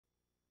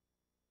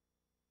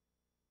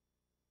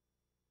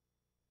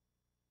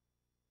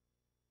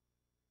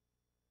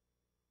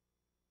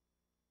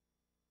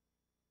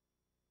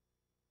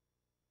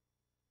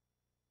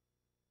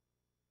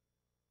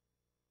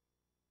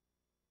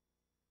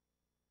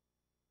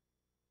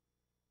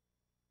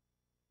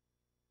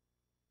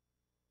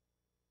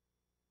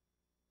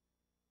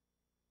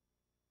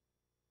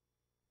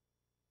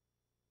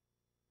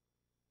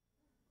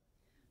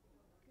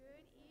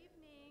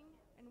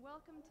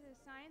welcome to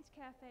Science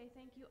Cafe.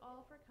 Thank you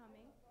all for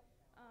coming.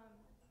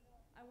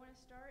 I want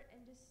to start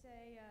and just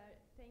say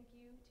thank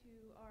you to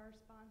our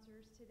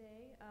sponsors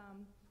today.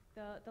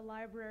 The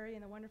library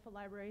and the wonderful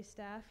library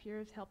staff here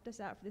have helped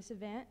us out for this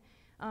event,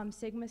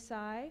 Sigma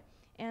Psi,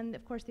 and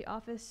of course the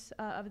Office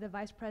of the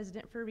Vice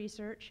President for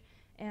Research.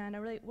 And I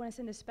really want to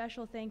send a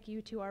special thank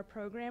you to our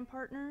program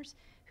partners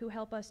who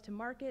help us to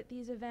market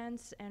these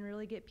events and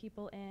really get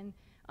people in.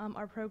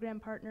 Our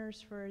program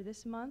partners for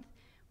this month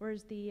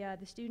was the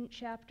student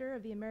chapter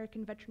of the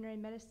American Veterinary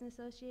Medicine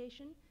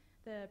Association,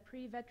 the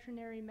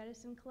Pre-Veterinary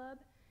Medicine Club,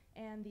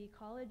 and the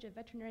College of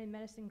Veterinary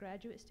Medicine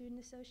Graduate Student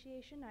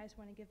Association. I just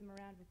want to give them a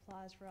round of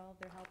applause for all of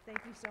their help. Thank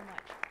you so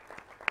much.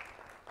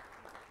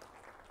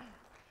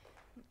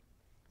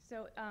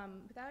 So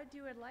without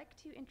ado, I'd like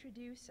to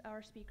introduce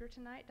our speaker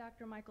tonight,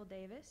 Dr. Michael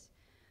Davis.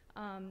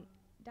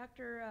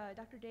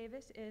 Dr.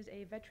 Davis is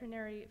a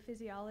veterinary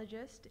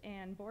physiologist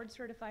and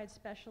board-certified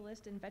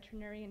specialist in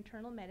veterinary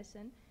internal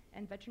medicine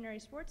and veterinary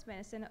sports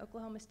medicine at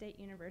Oklahoma State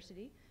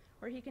University,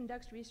 where he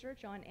conducts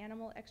research on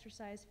animal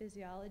exercise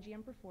physiology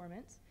and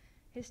performance.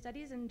 His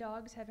studies in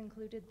dogs have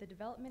included the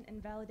development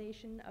and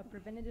validation of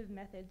preventative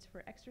methods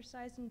for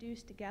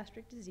exercise-induced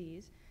gastric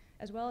disease,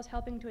 as well as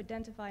helping to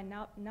identify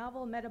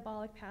novel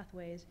metabolic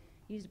pathways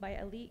used by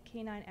elite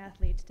canine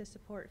athletes to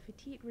support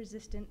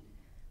fatigue-resistant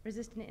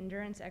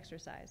endurance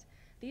exercise.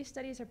 These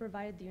studies have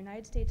provided the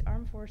United States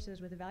Armed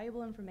Forces with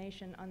valuable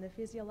information on the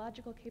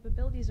physiological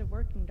capabilities of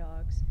working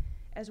dogs,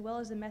 as well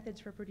as the methods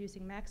for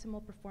producing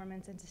maximal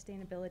performance and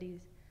sustainability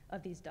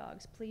of these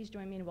dogs. Please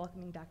join me in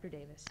welcoming Dr.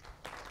 Davis.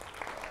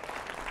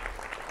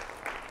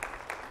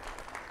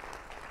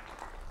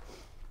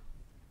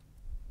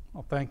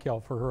 Well, thank y'all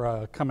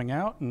for coming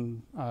out,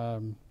 and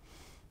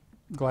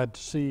glad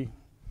to see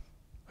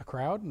a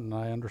crowd, and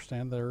I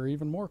understand there are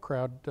even more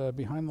crowd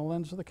behind the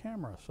lens of the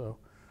camera, so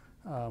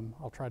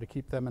I'll try to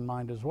keep them in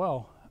mind as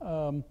well.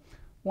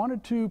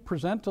 Wanted to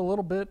present a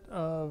little bit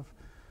of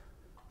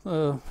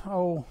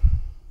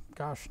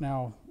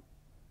now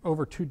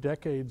over 2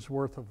 decades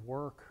worth of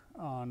work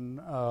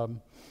on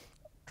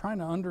trying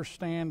to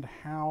understand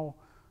how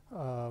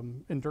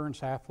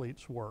endurance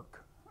athletes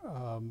work.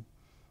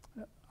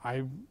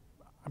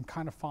 I'm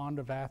kind of fond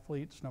of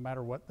athletes, no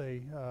matter what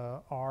they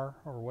are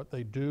or what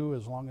they do,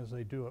 as long as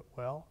they do it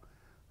well.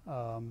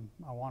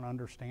 I want to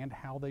understand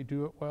how they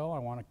do it well. I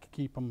want to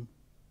keep them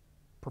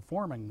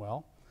performing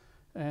well.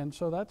 And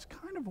so that's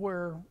kind of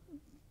where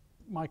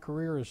my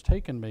career has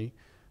taken me.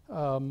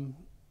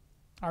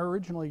 I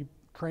originally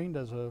trained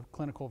as a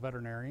clinical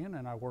veterinarian,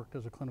 and I worked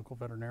as a clinical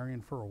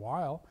veterinarian for a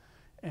while,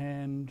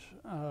 and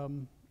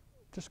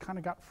just kind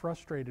of got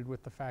frustrated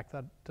with the fact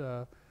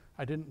that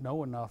I didn't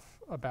know enough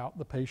about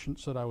the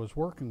patients that I was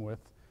working with,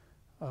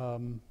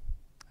 and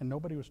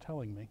nobody was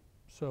telling me.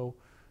 So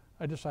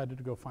I decided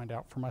to go find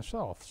out for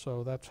myself.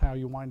 So that's how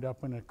you wind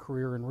up in a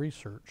career in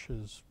research,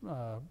 is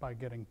by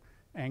getting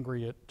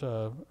angry at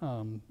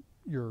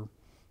your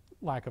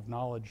lack of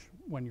knowledge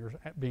when you're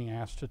being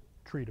asked to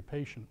treat a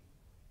patient.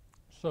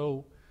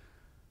 So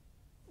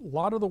a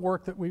lot of the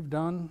work that we've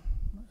done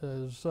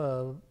has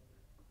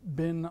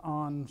been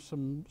on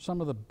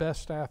some of the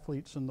best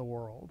athletes in the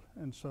world.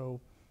 And so,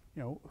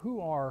 you know,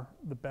 who are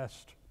the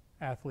best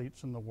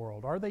athletes in the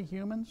world? Are they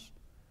humans?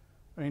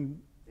 I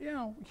mean, you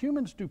know,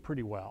 humans do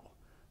pretty well.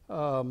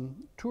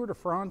 Tour de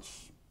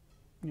France,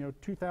 you know,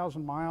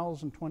 2,000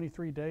 miles in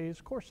 23 days.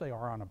 Of course they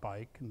are on a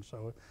bike, and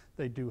so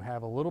they do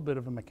have a little bit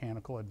of a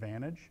mechanical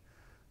advantage.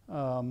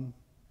 Ironman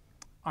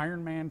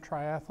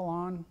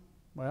triathlon,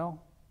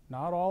 well,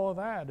 not all of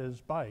that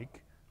is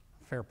bike.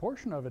 A fair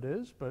portion of it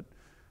is, but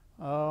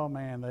oh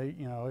man,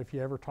 you know, if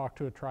you ever talk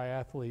to a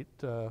triathlete,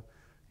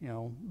 you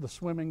know, the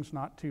swimming's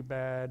not too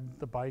bad,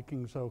 the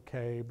biking's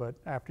okay, but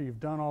after you've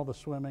done all the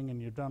swimming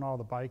and you've done all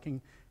the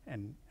biking,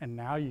 and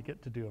now you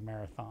get to do a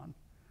marathon.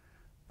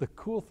 The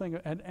cool thing,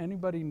 and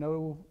anybody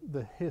know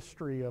the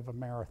history of a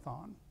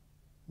marathon?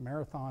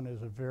 Marathon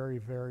is a very,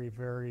 very,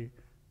 very,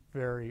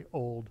 very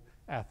old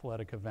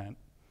athletic event.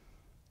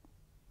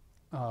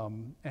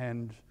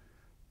 And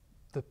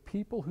the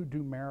people who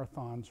do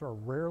marathons are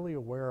rarely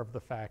aware of the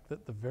fact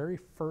that the very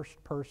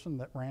first person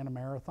that ran the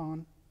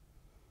marathon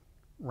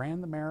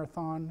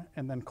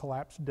and then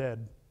collapsed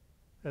dead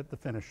at the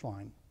finish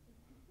line.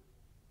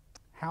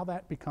 How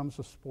that becomes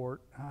a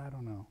sport, I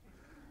don't know.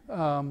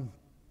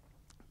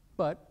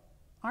 But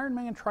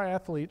Ironman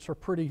triathletes are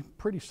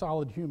pretty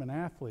solid human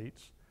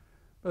athletes,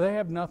 but they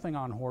have nothing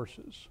on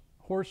horses.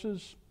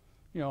 Horses,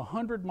 you know,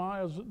 100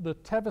 miles, the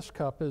Tevis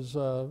Cup is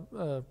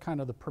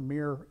kind of the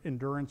premier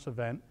endurance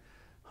event.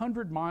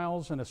 100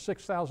 miles and a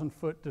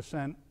 6,000-foot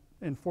descent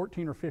in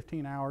 14 or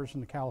 15 hours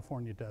in the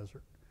California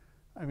desert.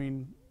 I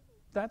mean,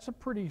 that's a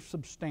pretty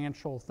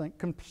substantial thing,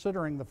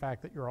 considering the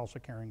fact that you're also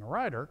carrying a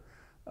rider.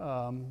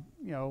 You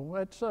know,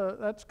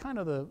 that's kind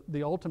of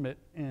the ultimate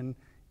in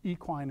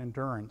equine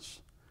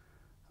endurance.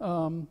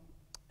 And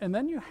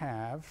then you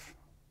have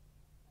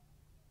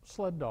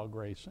sled dog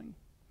racing.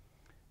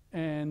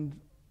 And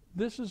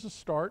this is the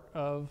start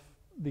of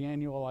the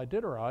annual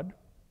Iditarod.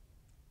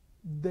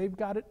 they've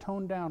got it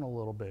toned down a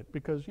little bit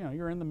because, you know,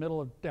 you're in the middle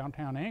of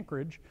downtown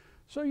Anchorage,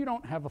 so you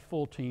don't have a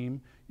full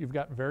team. You've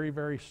got very,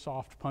 very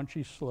soft,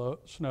 punchy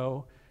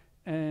snow,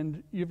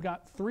 and you've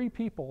got 3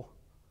 people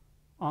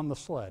on the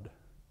sled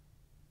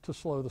to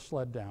slow the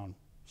sled down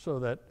so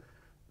that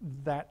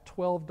that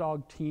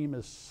 12-dog team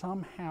is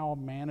somehow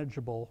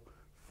manageable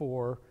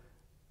for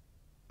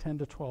 10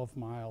 to 12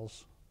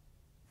 miles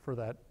for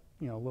that,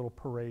 you know, little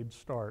parade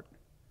start.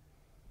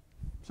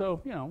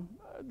 So, you know,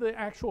 the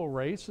actual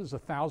race is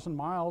 1,000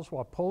 miles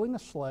while pulling a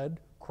sled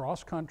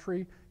cross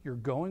country. You're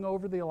going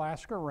over the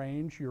Alaska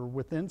Range. You're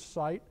within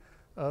sight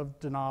of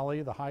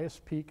Denali, the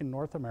highest peak in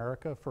North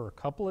America, for a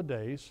couple of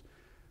days.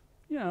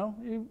 You know,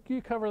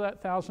 you cover that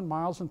 1,000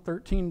 miles in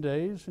 13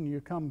 days, and you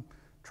come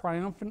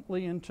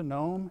triumphantly into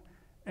Nome,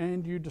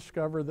 and you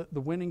discover that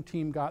the winning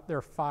team got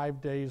there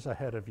 5 days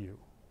ahead of you.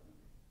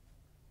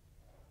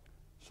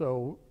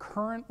 So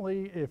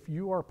currently, if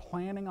you are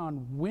planning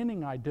on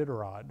winning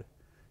Iditarod,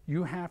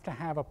 you have to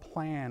have a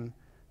plan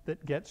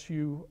that gets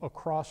you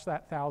across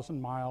that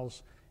 1,000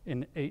 miles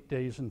in 8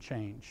 days and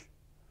change,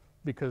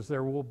 because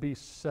there will be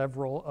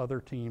several other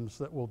teams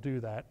that will do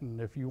that. And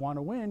if you want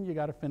to win, you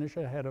got to finish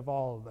ahead of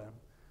all of them.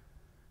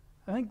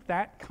 I think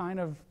that kind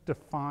of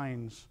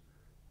defines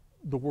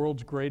the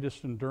world's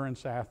greatest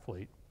endurance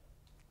athlete.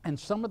 And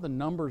some of the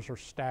numbers are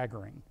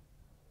staggering.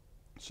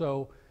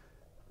 So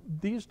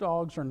these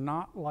dogs are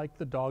not like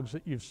the dogs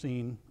that you've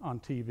seen on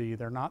TV.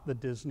 They're not the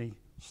Disney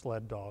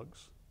sled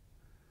dogs.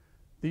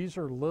 These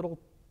are little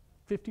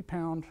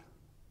 50-pound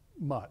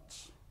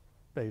mutts,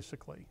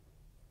 basically.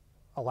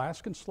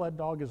 Alaskan sled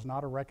dog is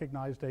not a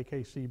recognized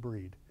AKC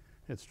breed.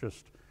 It's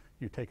just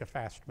you take a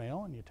fast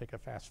male and you take a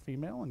fast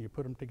female and you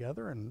put them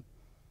together, and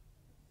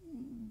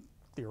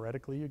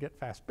theoretically you get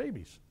fast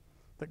babies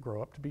that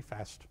grow up to be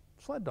fast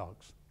sled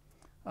dogs.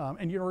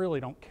 And you really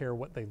don't care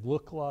what they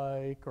look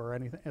like or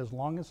anything, as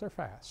long as they're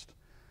fast.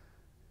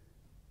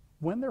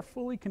 When they're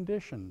fully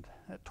conditioned,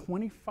 a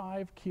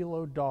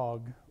 25-kilo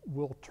dog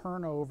will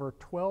turn over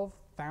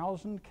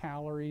 12,000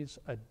 calories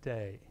a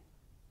day.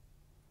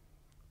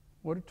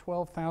 What do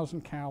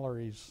 12,000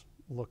 calories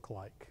look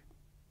like?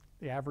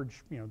 The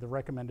average, you know, the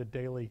recommended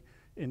daily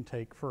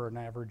intake for an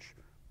average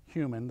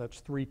human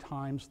that's 3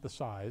 times the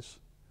size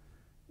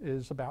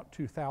is about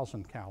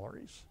 2,000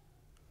 calories.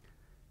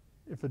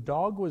 If a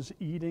dog was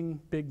eating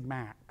Big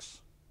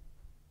Macs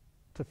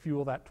to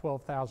fuel that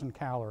 12,000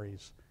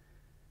 calories,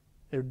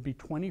 it would be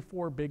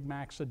 24 Big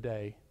Macs a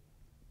day,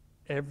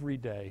 every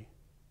day,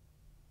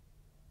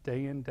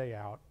 day in, day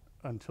out,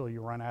 until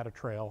you run out of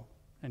trail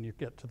and you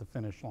get to the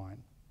finish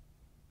line.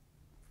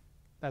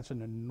 That's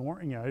an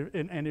enormous, you know,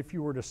 and if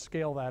you were to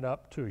scale that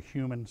up to a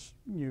human's,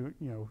 you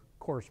know,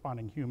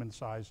 corresponding human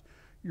size,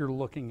 you're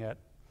looking at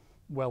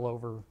well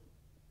over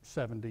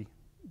 70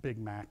 Big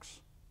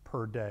Macs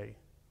per day.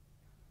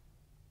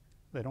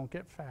 They don't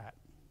get fat.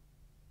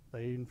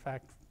 They, in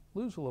fact,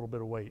 lose a little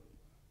bit of weight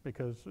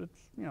because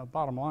it's, you know,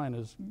 bottom line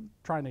is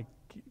trying to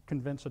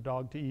convince a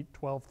dog to eat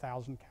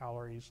 12,000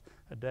 calories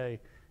a day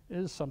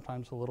is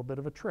sometimes a little bit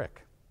of a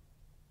trick.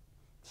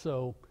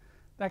 So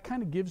that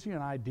kind of gives you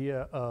an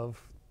idea of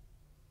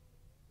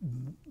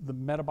the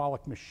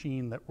metabolic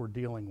machine that we're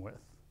dealing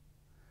with.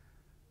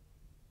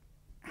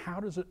 How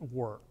does it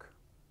work?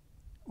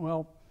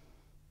 Well,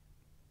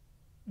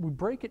 we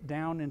break it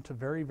down into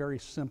very, very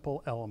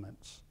simple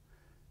elements.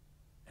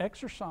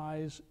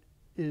 Exercise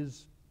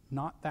is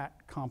not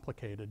that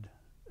complicated,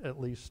 at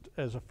least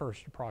as a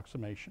first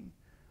approximation.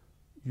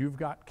 You've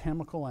got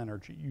chemical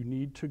energy. You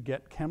need to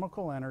get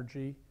chemical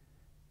energy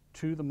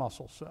to the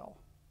muscle cell.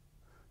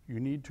 You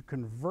need to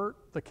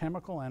convert the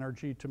chemical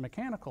energy to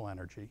mechanical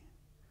energy,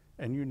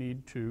 and you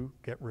need to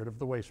get rid of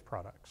the waste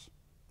products.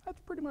 That's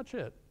pretty much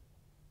it.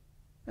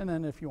 And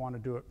then if you want to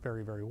do it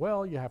very, very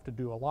well, you have to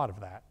do a lot of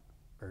that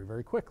very,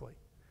 very quickly.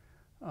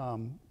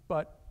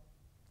 But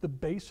the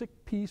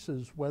basic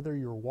pieces, whether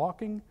you're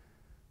walking,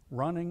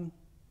 running,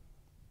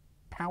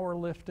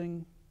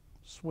 powerlifting,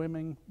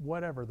 swimming,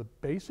 whatever, the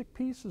basic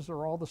pieces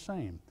are all the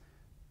same.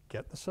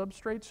 Get the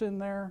substrates in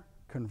there,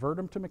 convert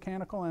them to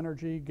mechanical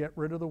energy, get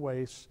rid of the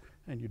waste,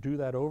 and you do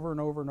that over and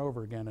over and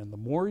over again. And the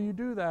more you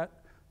do that,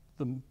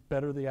 the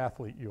better the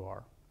athlete you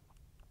are.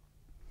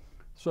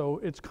 So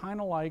it's kind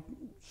of like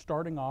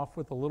starting off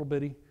with a little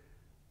bitty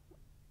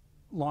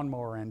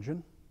lawnmower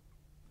engine,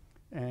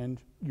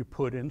 and you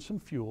put in some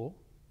fuel,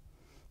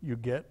 you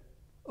get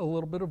a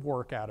little bit of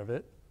work out of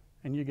it,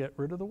 and you get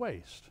rid of the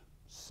waste.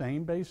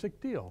 Same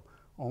basic deal,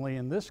 only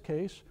in this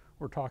case,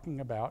 we're talking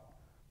about,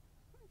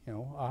 you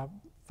know, a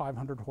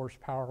 500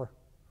 horsepower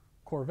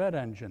Corvette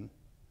engine.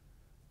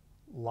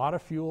 A lot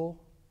of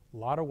fuel, a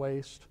lot of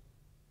waste,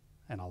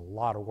 and a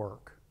lot of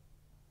work.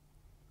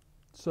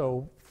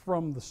 So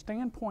from the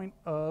standpoint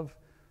of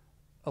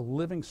a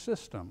living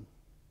system,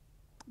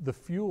 the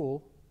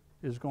fuel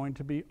is going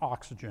to be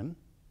oxygen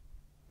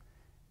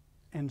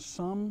and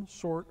some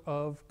sort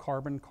of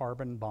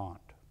carbon-carbon bond.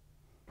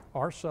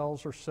 Our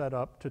cells are set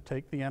up to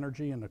take the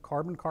energy in the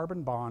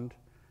carbon-carbon bond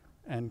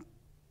and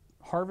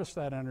harvest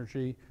that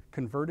energy,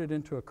 convert it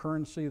into a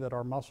currency that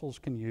our muscles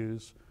can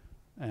use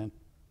and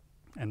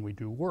we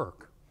do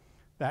work.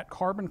 That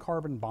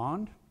carbon-carbon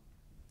bond,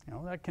 you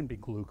know, that can be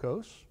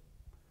glucose,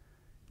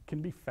 it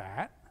can be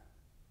fat,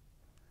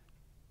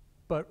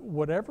 but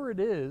whatever it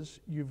is,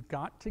 you've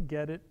got to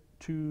get it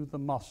to the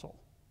muscle.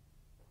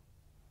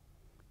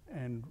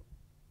 And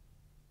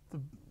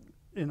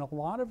in a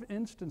lot of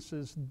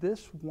instances,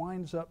 this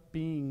winds up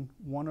being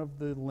one of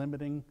the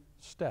limiting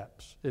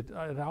steps. It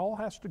all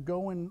has to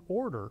go in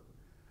order,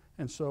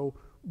 and so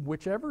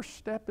whichever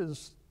step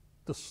is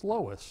the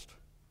slowest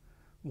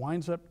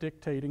winds up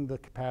dictating the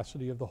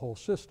capacity of the whole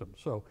system.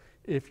 So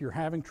if you're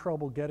having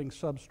trouble getting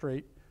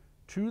substrate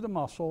to the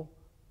muscle,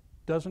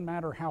 doesn't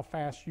matter how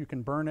fast you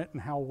can burn it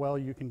and how well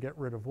you can get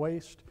rid of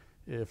waste.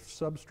 If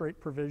substrate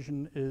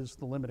provision is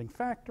the limiting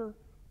factor,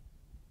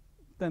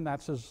 then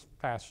that's as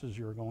fast as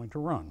you're going to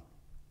run.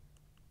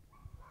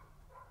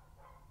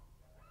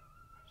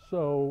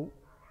 So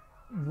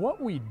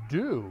what we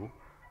do,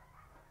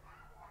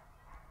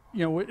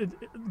 you know,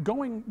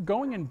 going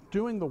and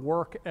doing the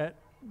work at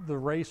the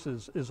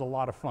races is a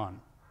lot of fun.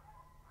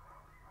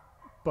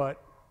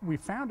 But we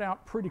found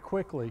out pretty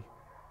quickly,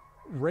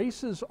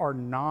 races are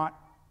not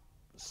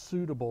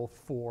suitable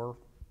for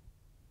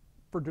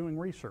doing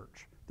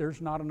research.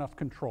 There's not enough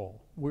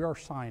control. We are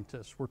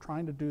scientists. We're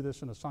trying to do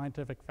this in a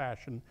scientific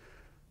fashion.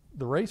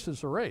 The race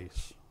is a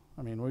race.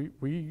 I mean,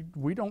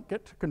 we don't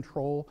get to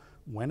control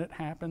when it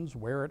happens,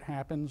 where it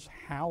happens,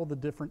 how the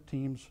different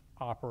teams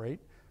operate.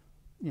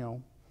 You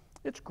know,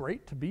 it's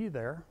great to be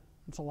there.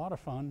 It's a lot of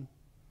fun.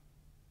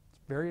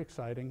 It's very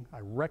exciting. I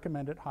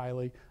recommend it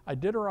highly.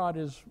 Iditarod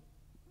is,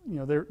 you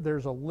know,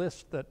 there's a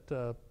list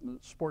that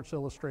Sports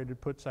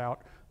Illustrated puts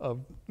out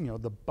of, you know,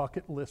 the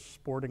bucket list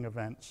sporting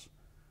events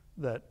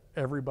that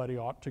everybody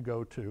ought to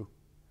go to.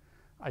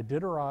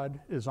 Iditarod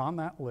is on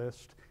that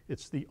list.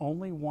 It's the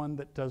only one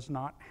that does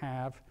not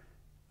have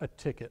a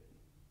ticket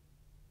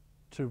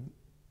to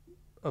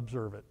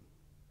observe it.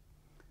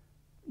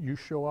 You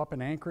show up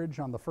in Anchorage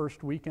on the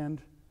first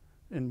weekend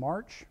in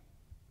March,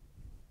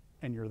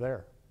 and you're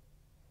there,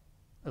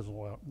 as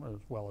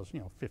well as, you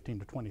know, 15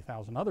 to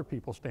 20,000 other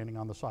people standing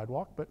on the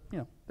sidewalk, but, you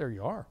know, there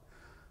you are.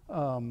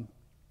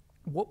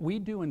 What we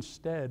do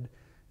instead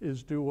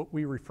is do what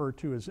we refer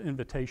to as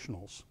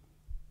invitationals,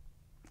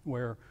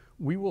 where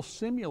we will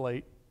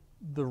simulate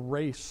the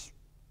race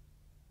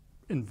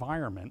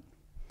environment,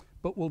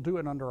 but we'll do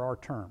it under our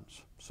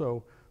terms.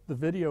 So the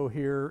video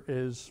here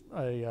is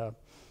a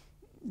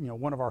you know,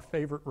 one of our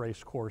favorite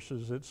race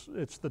courses.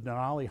 It's the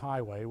Denali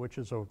Highway, which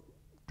is a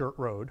dirt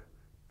road.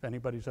 If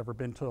anybody's ever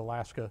been to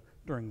Alaska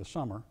during the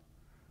summer,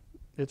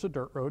 it's a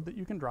dirt road that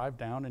you can drive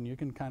down and you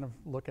can kind of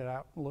look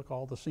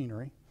all the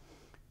scenery.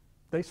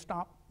 They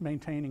stop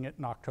maintaining it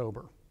in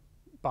October.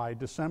 By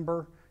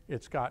December,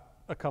 it's got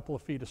a couple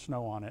of feet of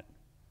snow on it,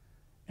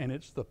 and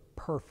it's the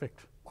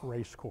perfect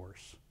race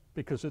course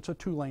because it's a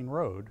two-lane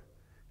road.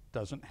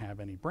 Doesn't have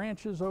any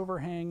branches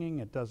overhanging,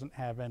 it doesn't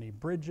have any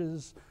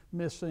bridges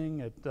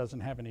missing, it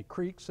doesn't have any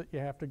creeks that you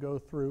have to go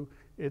through.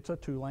 It's a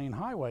two-lane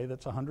highway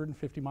that's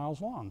 150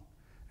 miles long,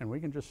 and we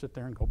can just sit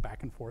there and go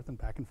back and forth and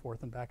back and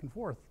forth and back and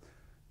forth.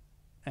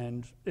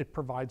 And it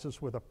provides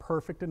us with a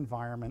perfect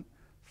environment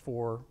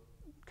for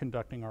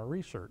conducting our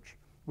research.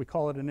 We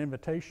call it an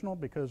invitational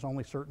because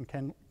only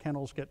certain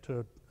kennels get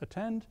to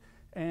attend,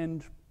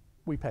 and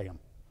we pay them.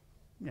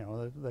 You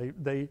know,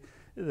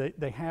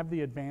 they have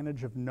the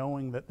advantage of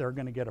knowing that they're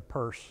going to get a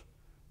purse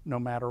no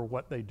matter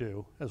what they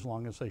do, as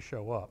long as they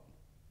show up.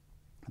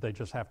 They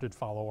just have to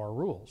follow our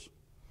rules.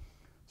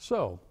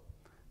 So,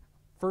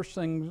 first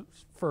things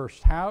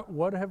first,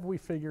 what have we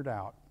figured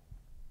out?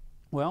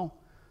 Well,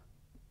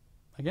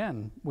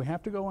 again, we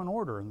have to go in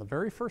order, and the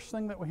very first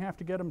thing that we have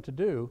to get them to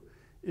do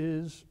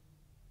is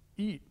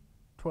eat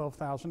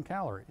 12,000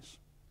 calories.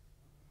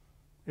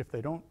 If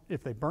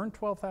they burn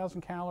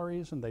 12,000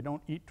 calories and they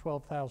don't eat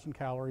 12,000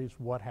 calories,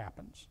 what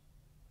happens?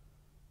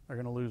 They're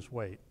going to lose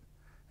weight.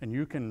 And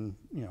you can,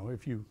 you know,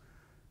 if you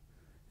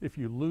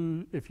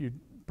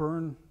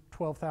burn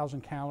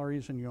 12,000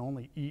 calories and you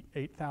only eat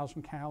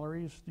 8,000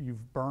 calories,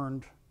 you've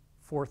burned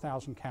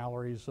 4,000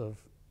 calories of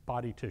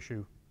body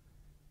tissue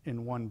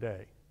in one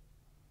day.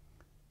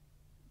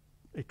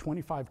 A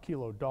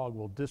 25-kilo dog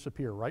will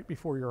disappear right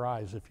before your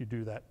eyes if you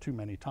do that too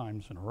many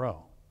times in a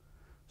row.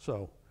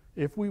 So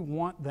if we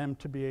want them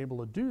to be able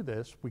to do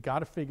this, we got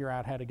to figure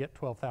out how to get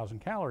 12,000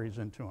 calories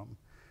into them.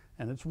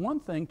 And it's one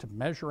thing to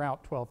measure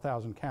out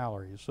 12,000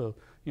 calories. So,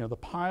 you know, the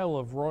pile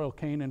of Royal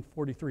Canin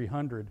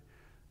 4300,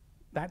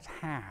 that's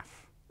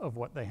half of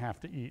what they have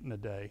to eat in a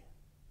day.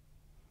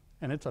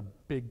 And it's a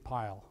big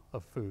pile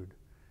of food.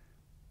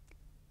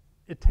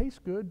 It tastes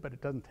good, but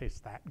it doesn't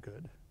taste that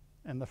good.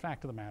 And the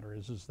fact of the matter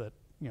is that,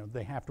 you know,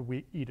 they have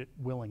to eat it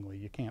willingly.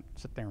 You can't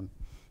sit there and,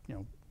 you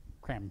know,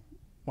 cram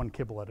one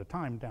kibble at a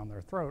time down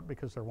their throat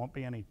because there won't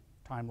be any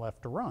time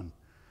left to run.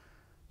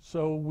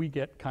 So we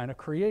get kind of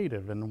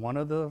creative, and one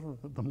of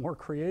the more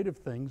creative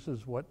things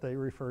is what they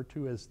refer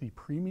to as the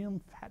premium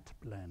fat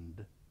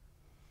blend.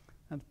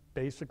 That's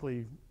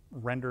basically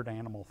rendered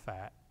animal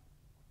fat.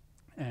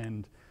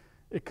 And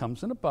It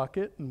comes in a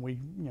bucket, and we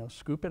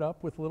scoop it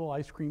up with little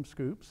ice cream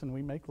scoops, and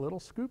we make little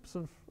scoops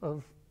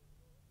of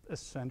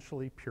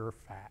essentially pure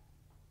fat.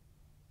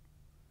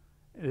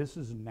 This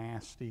is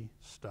nasty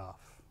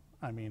stuff.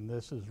 I mean,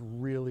 this is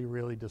really,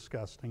 really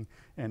disgusting,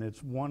 and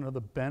it's one of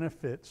the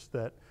benefits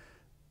that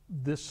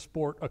this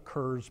sport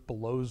occurs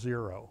below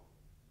zero.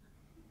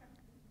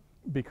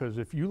 Because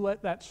if you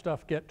let that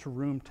stuff get to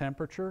room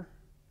temperature,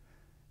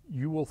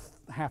 you will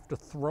have to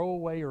throw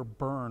away or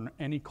burn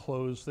any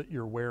clothes that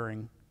you're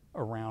wearing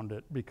around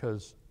it,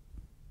 because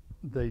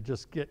they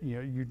just get,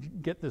 you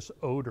get this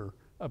odor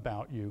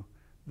about you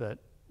that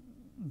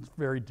it's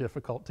very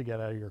difficult to get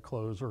out of your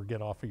clothes or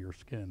get off of your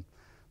skin.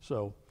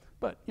 So,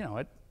 but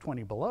at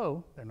 20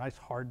 below, they're nice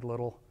hard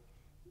little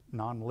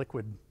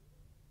non-liquid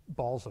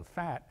balls of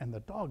fat, and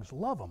the dogs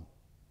love them.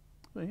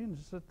 So you can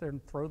just sit there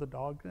and throw the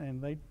dog,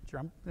 and they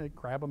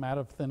grab them out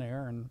of thin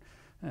air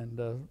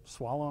and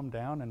swallow them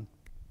down,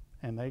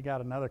 and they got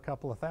another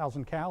couple of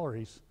thousand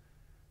calories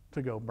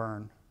to go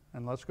burn,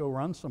 and let's go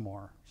run some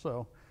more.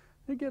 So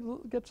it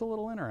gets a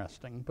little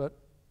interesting, but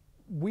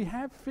we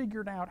have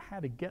figured out how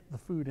to get the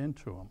food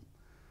into them.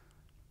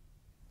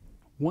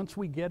 Once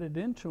we get it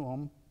into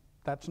them,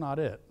 that's not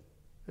it.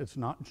 It's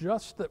not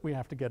just that we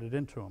have to get it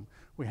into them.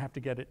 We have to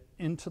get it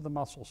into the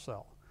muscle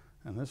cell,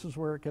 and this is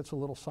where it gets a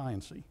little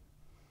sciencey.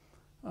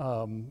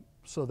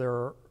 So there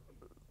are,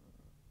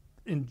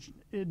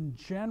 in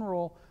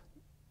general,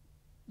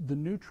 the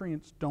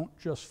nutrients don't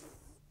just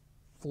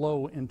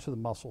flow into the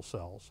muscle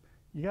cells.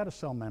 You got a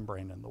cell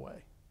membrane in the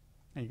way.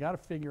 And you got to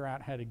figure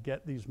out how to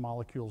get these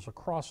molecules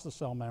across the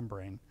cell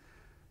membrane.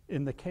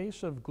 In the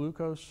case of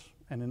glucose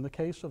and in the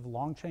case of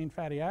long-chain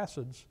fatty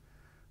acids,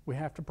 we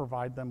have to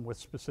provide them with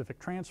specific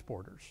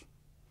transporters.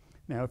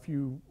 Now, if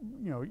you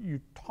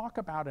talk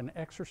about an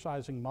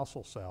exercising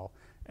muscle cell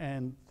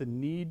and the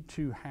need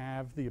to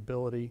have the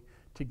ability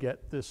to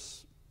get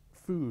this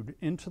food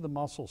into the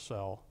muscle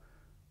cell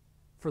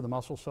for the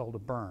muscle cell to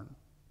burn.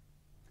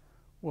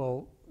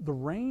 Well, the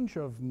range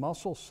of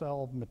muscle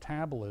cell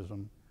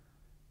metabolism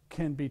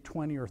can be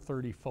 20 or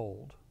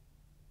 30-fold.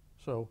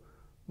 So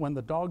when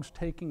the dog's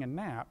taking a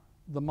nap,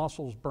 the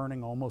muscle's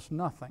burning almost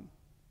nothing.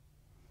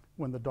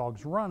 When the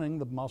dog's running,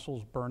 the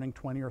muscle's burning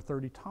 20 or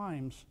 30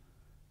 times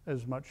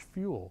as much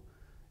fuel.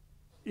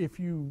 If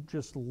you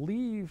just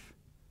leave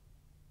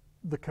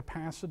the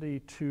capacity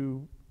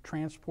to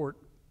transport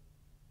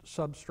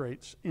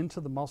substrates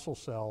into the muscle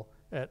cell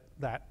at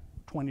that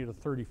 20 to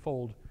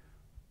 30-fold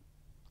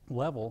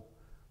level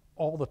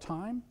all the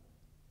time,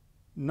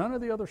 none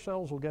of the other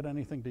cells will get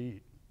anything to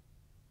eat.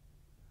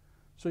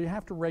 So you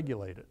have to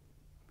regulate it.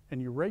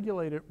 And you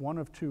regulate it one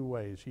of two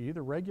ways. You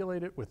either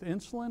regulate it with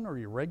insulin or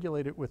you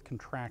regulate it with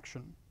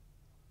contraction.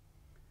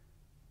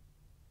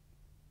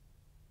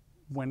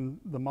 When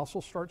the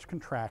muscle starts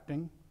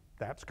contracting,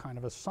 that's kind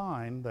of a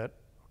sign that,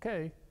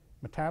 okay,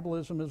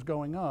 metabolism is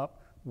going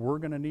up, we're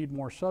going to need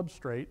more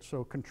substrate,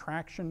 so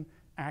contraction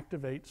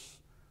activates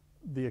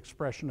the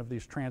expression of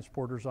these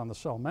transporters on the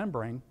cell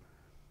membrane,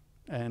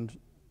 and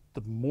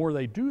the more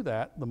they do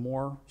that, the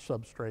more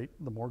substrate,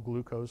 the more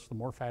glucose, the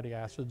more fatty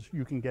acids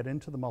you can get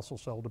into the muscle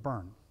cell to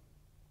burn.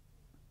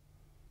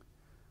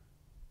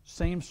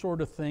 Same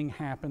sort of thing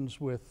happens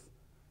with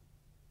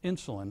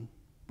insulin,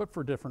 but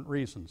for different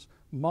reasons.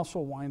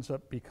 Muscle winds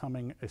up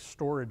becoming a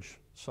storage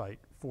site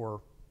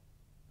for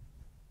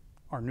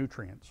our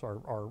nutrients,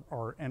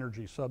 our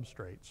energy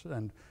substrates,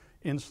 and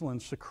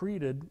insulin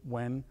secreted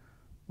when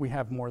we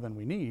have more than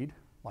we need,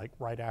 like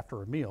right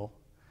after a meal,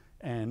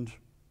 and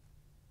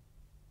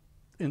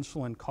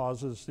insulin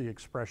causes the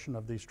expression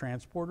of these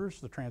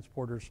transporters. The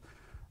transporters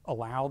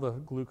allow the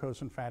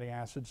glucose and fatty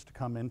acids to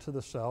come into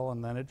the cell,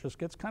 and then it just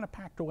gets kind of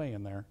packed away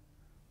in there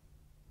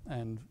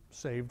and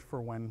saved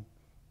for when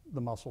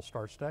the muscle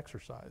starts to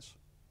exercise.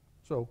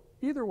 So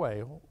either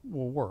way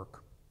will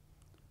work.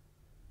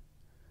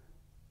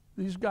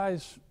 These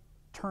guys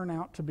turn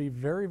out to be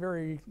very,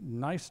 very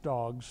nice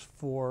dogs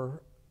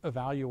for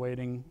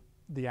evaluating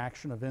the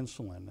action of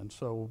insulin, and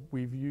so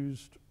we've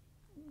used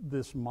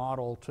this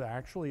model to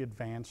actually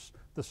advance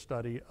the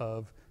study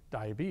of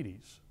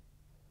diabetes,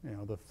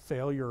 the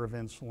failure of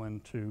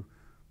insulin to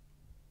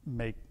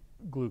make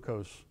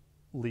glucose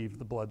leave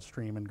the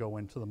bloodstream and go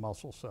into the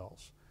muscle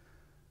cells.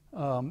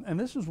 And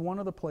this is one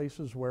of the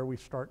places where we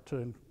start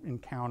to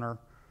encounter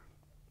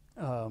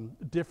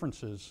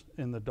differences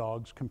in the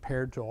dogs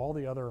compared to all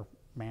the other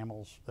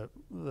mammals that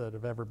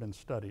have ever been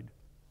studied.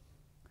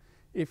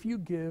 If you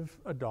give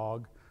a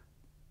dog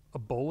a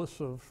bolus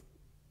of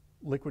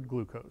liquid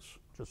glucose,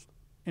 just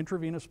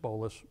intravenous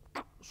bolus,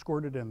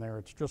 squirted in there,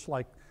 it's just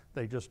like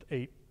they just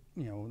ate,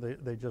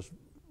 they just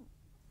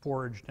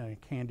foraged in a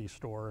candy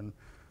store, and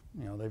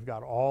they've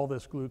got all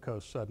this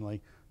glucose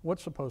suddenly.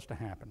 What's supposed to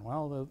happen?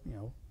 Well,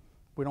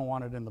 we don't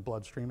want it in the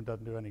bloodstream. It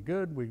doesn't do any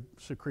good. We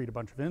secrete a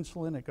bunch of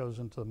insulin. It goes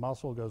into the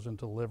muscle, goes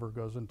into the liver,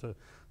 goes into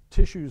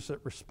tissues that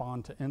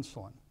respond to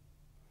insulin.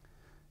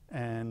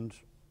 And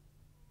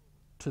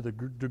to the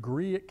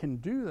degree it can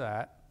do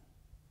that,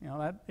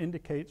 that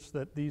indicates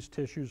that these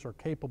tissues are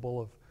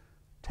capable of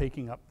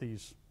taking up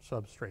these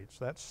substrates.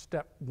 That's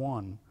step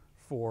one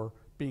for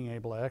being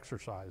able to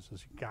exercise,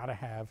 is you gotta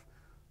have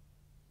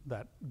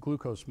that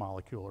glucose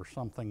molecule or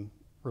something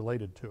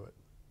related to it.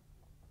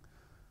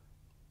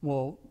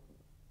 Well,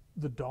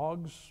 the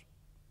dogs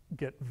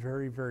get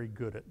very, very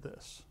good at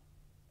this.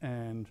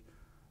 And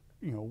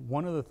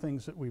one of the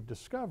things that we've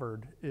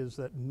discovered is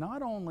that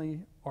not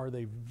only are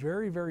they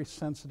very, very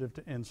sensitive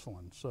to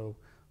insulin, so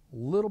a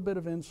little bit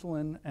of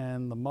insulin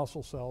and the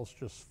muscle cells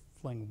just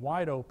fling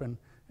wide open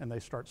and they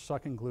start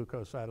sucking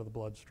glucose out of the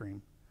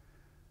bloodstream.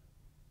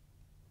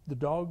 The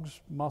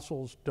dog's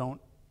muscles don't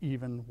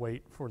even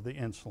wait for the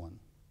insulin.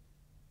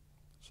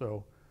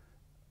 So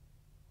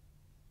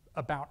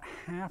about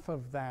half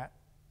of that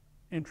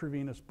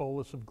intravenous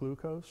bolus of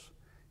glucose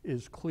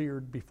is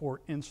cleared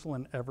before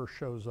insulin ever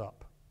shows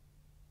up.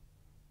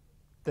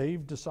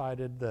 They've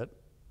decided that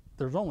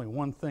there's only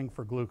one thing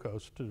for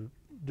glucose to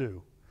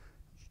do.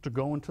 It's to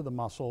go into the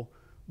muscle.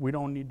 We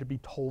don't need to be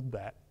told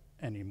that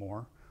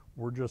anymore.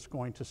 We're just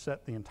going to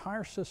set the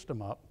entire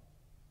system up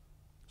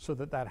so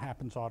that that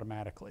happens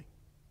automatically.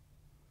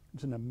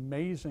 It's an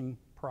amazing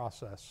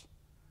process,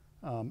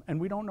 and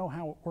we don't know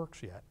how it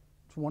works yet.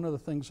 It's one of the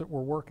things that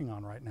we're working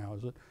on right now,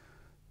 is that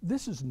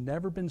this has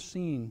never been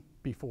seen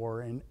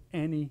before in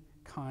any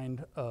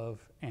kind of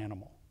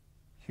animal,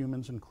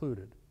 humans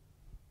included.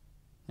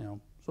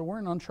 So we're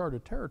in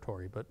uncharted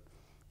territory, but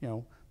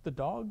the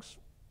dogs,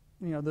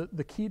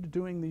 the key to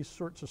doing these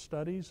sorts of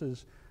studies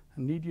is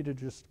I need you to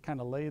just kind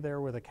of lay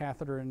there with a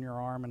catheter in your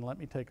arm and let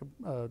me take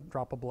a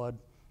drop of blood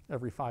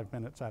every 5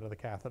 minutes out of the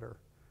catheter.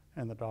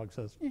 And the dog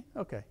says,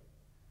 okay,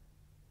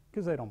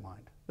 because they don't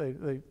mind.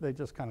 They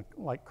just kind of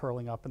like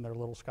curling up in their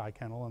little sky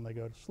kennel and they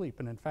go to sleep.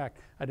 And in fact,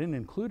 I didn't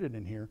include it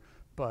in here,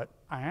 but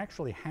I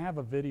actually have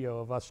a video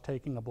of us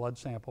taking a blood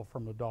sample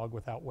from the dog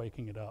without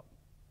waking it up.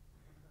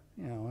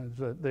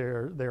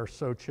 They're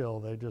so chill.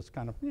 They just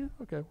kind of,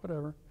 okay,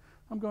 whatever.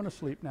 I'm going to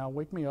sleep now.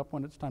 Wake me up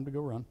when it's time to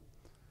go run.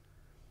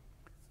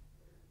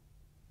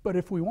 But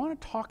if we want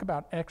to talk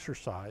about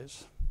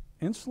exercise,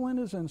 insulin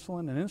is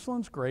insulin, and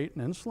insulin's great,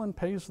 and insulin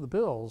pays the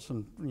bills.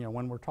 And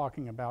when we're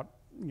talking about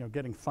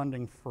getting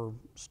funding for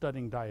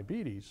studying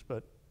diabetes,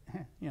 but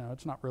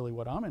it's not really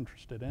what I'm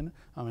interested in.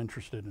 I'm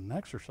interested in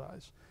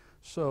exercise.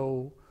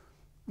 So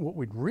what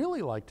we'd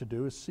really like to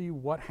do is see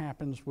what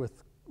happens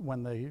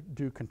when they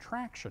do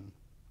contraction.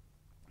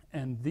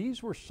 And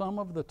these were some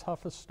of the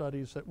toughest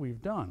studies that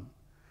we've done,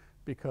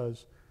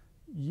 because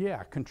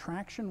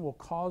contraction will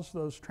cause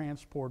those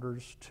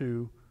transporters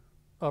to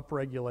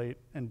upregulate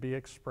and be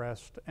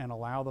expressed and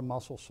allow the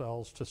muscle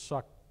cells to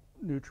suck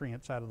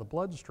nutrients out of the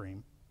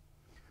bloodstream.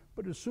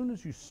 But as soon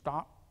as you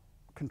stop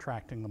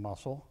contracting the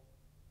muscle,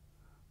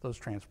 those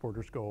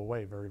transporters go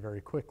away very,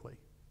 very quickly.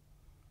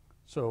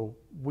 So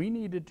we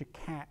needed to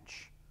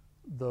catch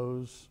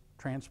those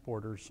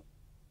transporters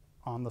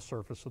on the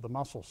surface of the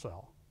muscle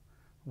cell.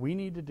 We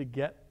needed to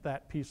get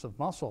that piece of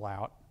muscle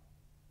out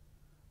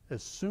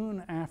as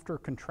soon after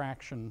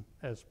contraction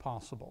as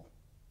possible.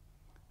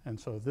 And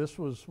so this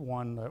was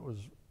one that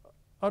was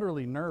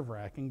utterly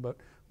nerve-wracking, but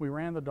we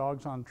ran the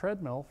dogs on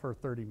treadmill for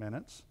 30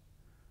 minutes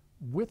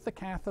with the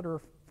catheter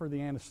for the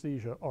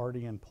anesthesia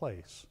already in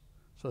place.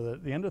 So that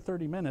at the end of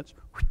 30 minutes,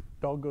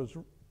 dog goes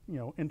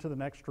into the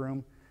next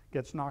room,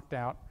 gets knocked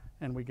out,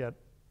 and we get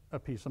a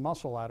piece of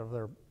muscle out of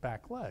their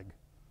back leg.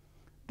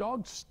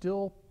 Dog's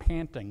still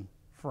panting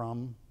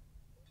from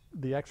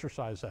the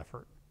exercise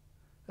effort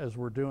as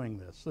we're doing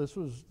this. This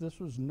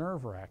was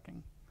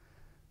nerve-wracking.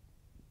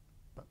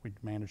 But we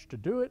managed to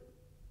do it.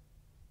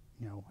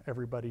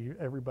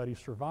 Everybody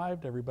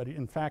survived.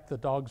 In fact, the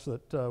dogs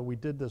that we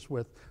did this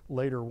with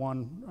later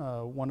won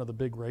one of the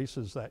big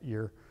races that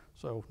year.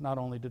 So not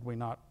only did we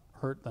not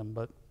hurt them,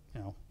 but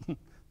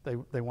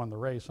they won the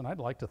race, and I'd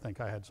like to think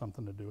I had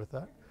something to do with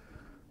that.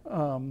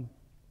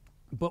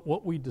 But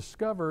what we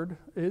discovered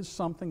is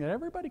something that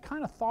everybody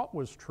kind of thought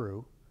was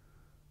true,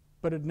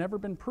 but had never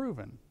been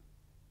proven,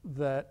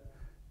 that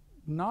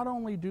not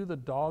only do the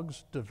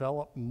dogs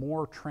develop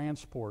more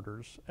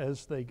transporters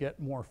as they get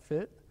more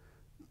fit,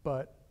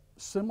 but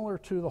similar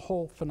to the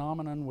whole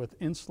phenomenon with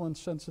insulin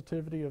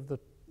sensitivity of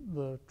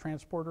the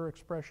transporter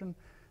expression,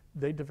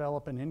 they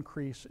develop an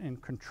increase in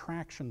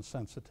contraction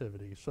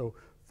sensitivity. So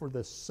for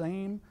the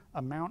same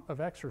amount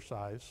of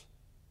exercise,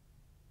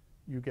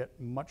 you get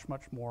much,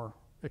 much more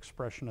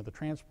expression of the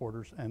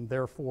transporters, and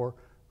therefore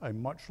a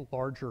much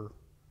larger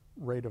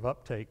rate of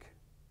uptake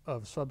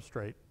of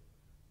substrate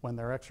when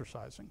they're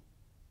exercising.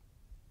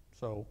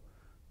 So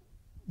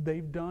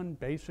they've done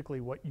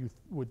basically what you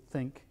would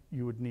think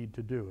you would need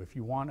to do. If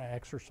you want to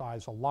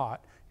exercise a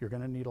lot, you're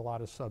going to need a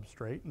lot of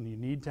substrate, and you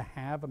need to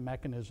have a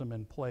mechanism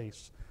in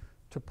place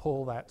to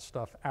pull that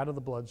stuff out of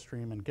the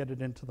bloodstream and get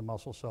it into the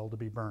muscle cell to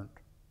be burnt.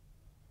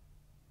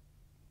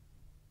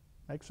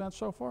 Make sense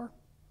so far?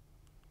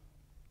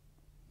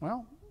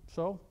 Well,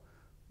 so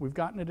we've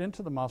gotten it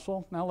into the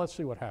muscle. Now let's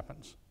see what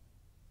happens.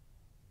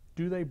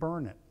 Do they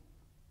burn it?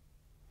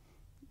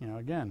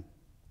 Again,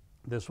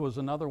 this was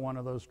another one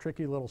of those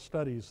tricky little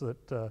studies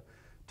that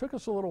Took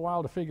us a little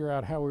while to figure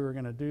out how we were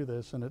going to do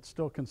this, and it's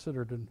still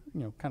considered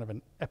an, kind of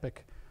an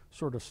epic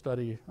sort of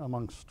study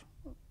amongst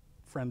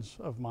friends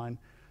of mine.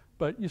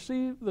 But you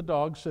see the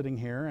dog sitting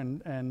here,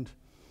 and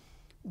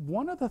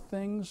one of the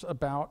things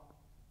about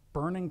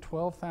burning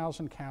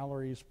 12,000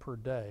 calories per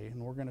day,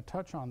 and we're going to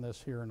touch on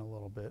this here in a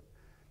little bit,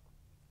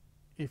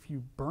 if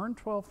you burn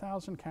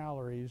 12,000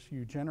 calories,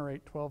 you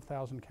generate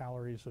 12,000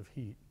 calories of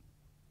heat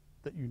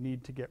that you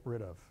need to get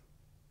rid of.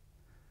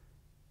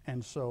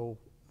 And so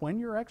when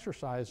you're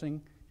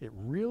exercising, it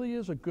really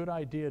is a good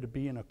idea to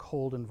be in a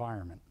cold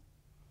environment.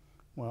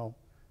 Well,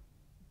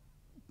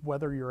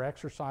 whether you're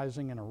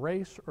exercising in a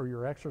race or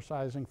you're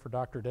exercising for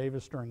Dr.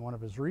 Davis during one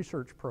of his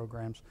research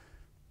programs,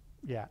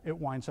 yeah, it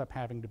winds up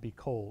having to be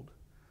cold.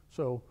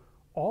 So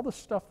all the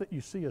stuff that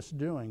you see us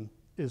doing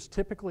is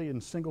typically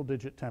in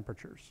single-digit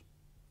temperatures,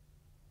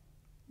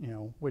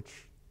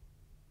 which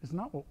is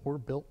not what we're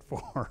built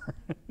for.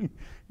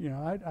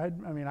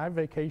 I mean, I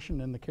vacation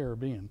in the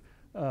Caribbean.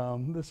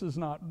 This is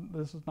not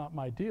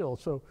my deal.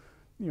 So,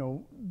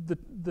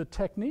 the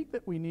technique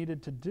that we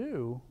needed to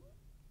do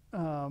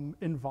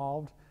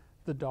involved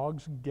the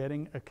dogs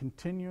getting a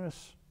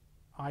continuous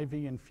IV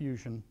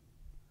infusion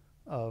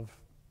of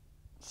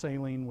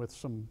saline with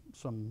some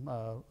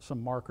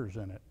markers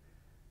in it,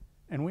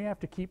 and we have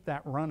to keep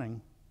that running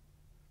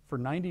for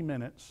 90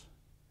 minutes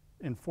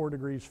in 4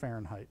 degrees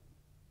Fahrenheit.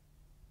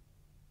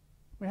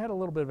 We had a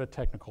little bit of a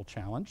technical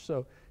challenge.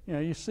 So,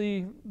 you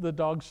see the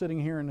dog sitting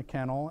here in the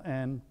kennel,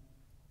 and,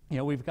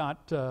 we've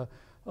got a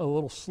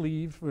little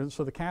sleeve.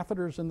 So the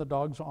catheter's in the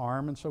dog's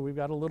arm, and so we've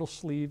got a little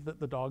sleeve that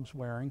the dog's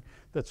wearing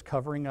that's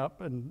covering up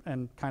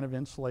and kind of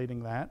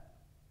insulating that.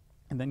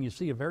 And then you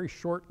see a very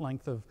short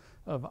length of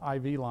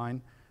IV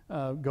line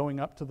going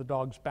up to the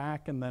dog's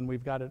back, and then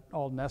we've got it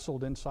all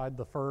nestled inside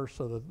the fur,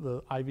 so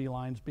the IV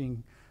line's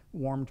being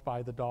warmed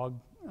by the dog.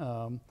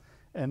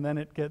 And then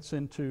it gets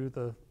into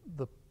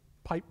the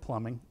pipe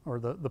plumbing, or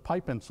the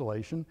pipe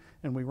insulation,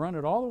 and we run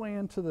it all the way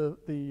into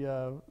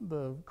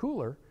the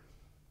cooler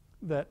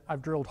that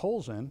I've drilled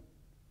holes in.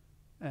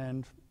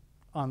 And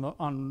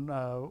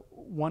on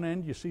one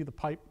end you see the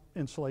pipe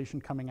insulation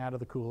coming out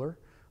of the cooler.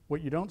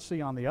 What you don't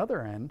see on the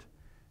other end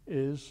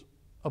is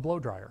a blow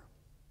dryer.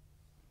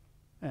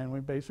 And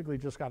we basically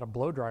just got a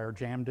blow dryer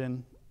jammed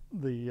in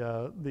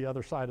the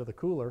other side of the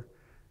cooler,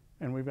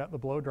 and we've got the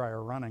blow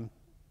dryer running,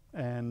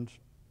 and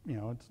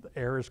the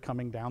air is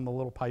coming down the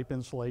little pipe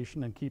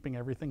insulation and keeping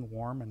everything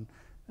warm.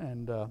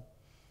 And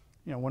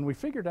when we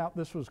figured out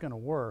this was going to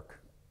work,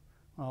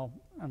 well,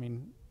 I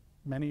mean,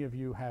 many of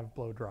you have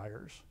blow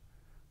dryers.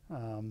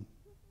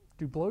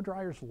 Do blow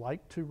dryers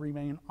like to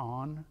remain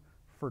on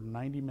for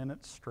 90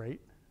 minutes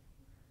straight?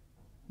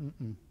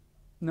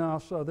 No,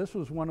 so this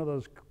was one of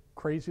those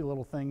crazy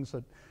little things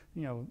that,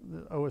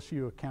 the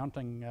OSU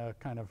accounting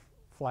kind of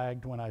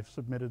flagged when I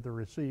submitted the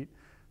receipt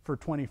for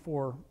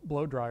 24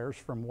 blow dryers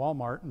from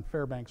Walmart in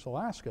Fairbanks,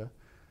 Alaska.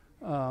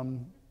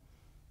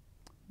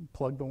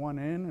 Plug the one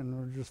in,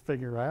 and we just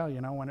figure out,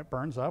 when it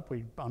burns up,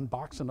 we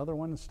unbox another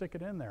one and stick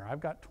it in there. I've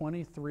got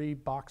 23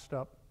 boxed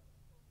up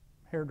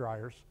hair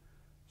dryers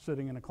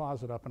sitting in a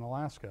closet up in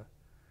Alaska,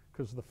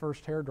 because the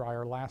first hair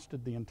dryer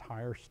lasted the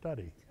entire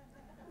study.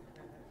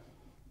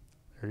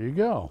 There you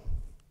go.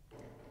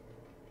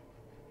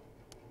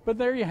 But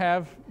there you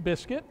have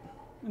Biscuit,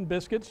 and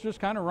Biscuit's just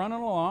kind of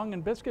running along,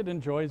 and Biscuit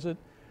enjoys it.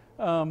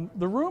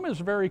 The room is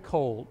very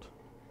cold,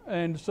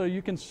 and so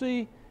you can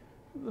see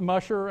the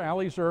musher,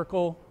 Allie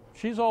Zirkle,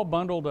 she's all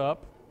bundled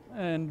up,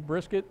 and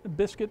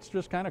Biscuit's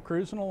just kind of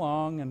cruising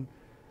along, and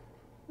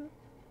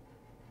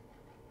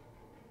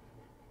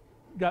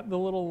got the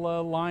little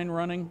line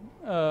running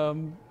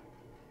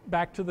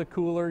back to the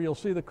cooler. You'll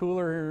see the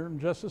cooler here in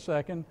just a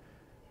second.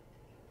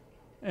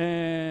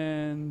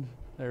 And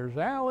there's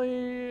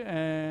Allie,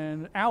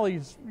 and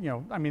Allie's,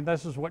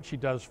 this is what she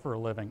does for a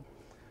living.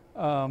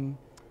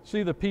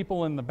 See the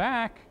people in the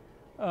back,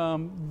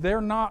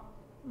 they're not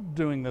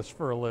doing this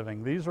for a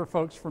living. These are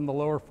folks from the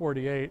lower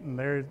 48,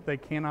 and they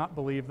cannot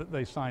believe that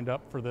they signed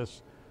up for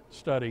this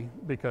study,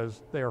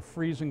 because they are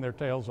freezing their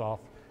tails off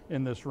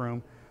in this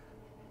room.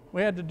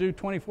 We had to do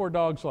 24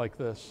 dogs like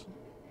this.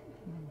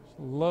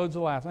 Loads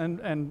of laughs,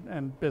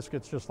 and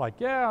Biscuit's just like,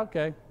 yeah,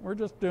 okay, we're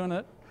just doing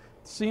it.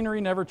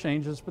 Scenery never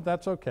changes, but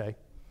that's okay.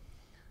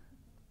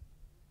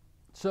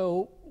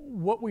 So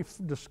what we've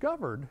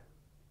discovered,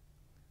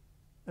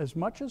 as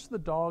much as the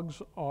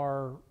dogs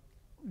are,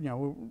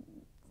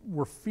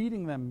 we're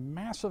feeding them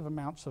massive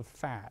amounts of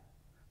fat,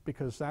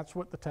 because that's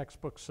what the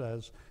textbook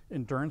says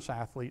endurance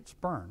athletes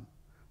burn.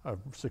 A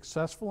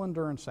successful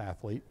endurance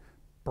athlete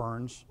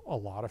burns a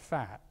lot of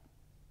fat.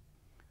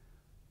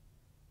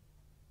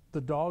 The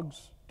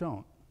dogs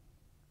don't.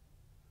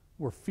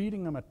 We're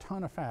feeding them a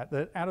ton of fat.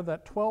 That out of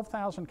that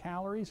 12,000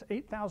 calories,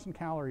 8,000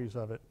 calories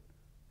of it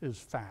is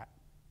fat.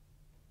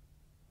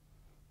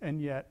 And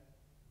yet,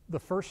 the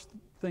first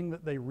thing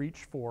that they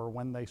reach for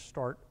when they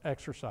start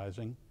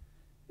exercising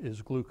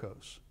is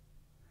glucose.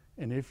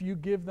 And if you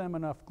give them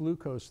enough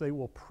glucose, they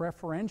will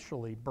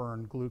preferentially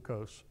burn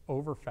glucose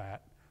over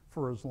fat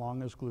for as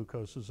long as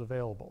glucose is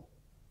available.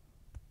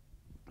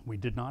 We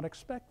did not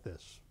expect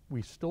this.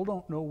 We still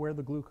don't know where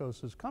the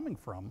glucose is coming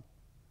from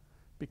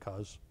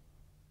because,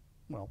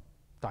 well,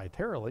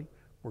 dietarily,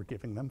 we're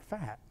giving them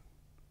fat.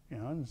 You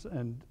know,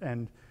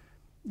 and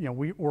you know,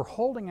 we're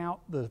holding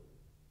out the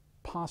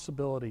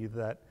possibility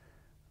that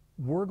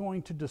we're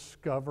going to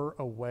discover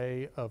a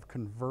way of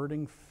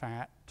converting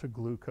fat to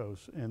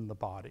glucose in the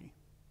body.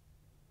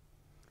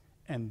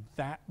 And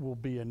that will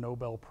be a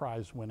Nobel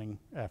Prize winning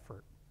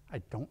effort.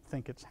 I don't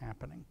think it's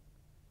happening,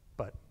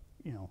 but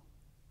you know,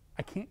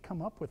 I can't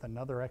come up with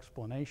another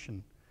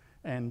explanation.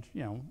 And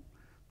you know,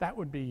 that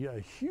would be a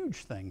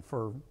huge thing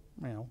for,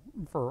 you know,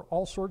 for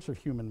all sorts of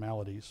human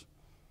maladies.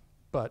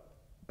 But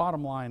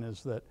bottom line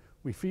is that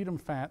we feed them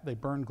fat, they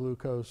burn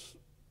glucose,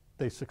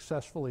 they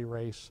successfully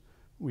race.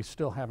 We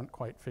still haven't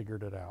quite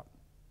figured it out.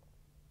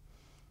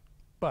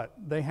 But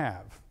they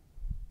have.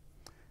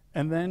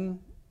 And then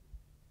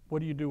what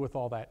do you do with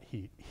all that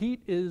heat?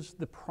 Heat is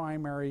the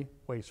primary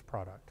waste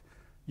product.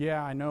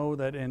 Yeah, I know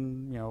that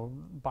in, you know,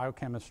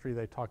 biochemistry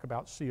they talk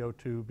about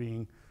CO2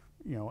 being,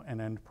 you know,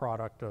 an end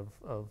product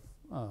of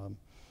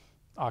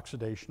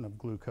oxidation of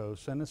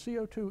glucose, and the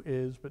CO2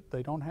 is, but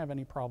they don't have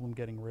any problem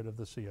getting rid of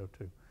the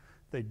CO2.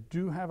 They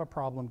do have a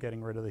problem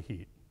getting rid of the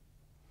heat.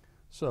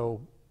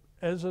 So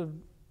as a,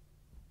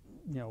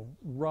 you know,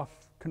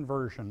 rough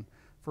conversion,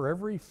 for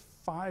every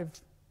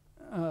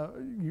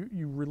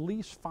you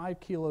release 5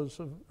 kilos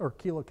of, or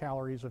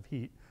kilocalories of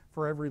heat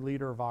for every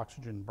liter of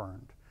oxygen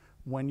burned.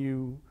 When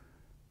you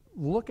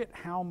look at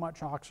how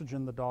much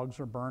oxygen the dogs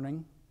are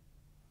burning,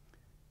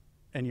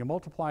 and you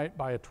multiply it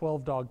by a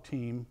 12-dog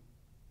team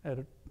at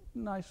a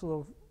nice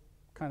little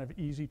kind of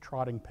easy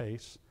trotting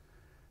pace,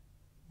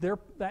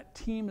 that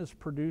team is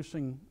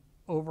producing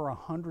over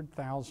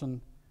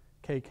 100,000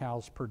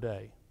 kcals per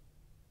day,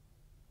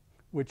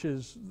 which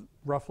is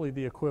roughly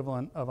the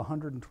equivalent of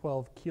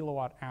 112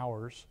 kilowatt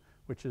hours,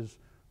 which is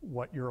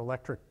what your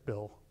electric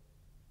bill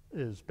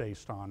is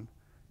based on.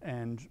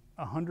 And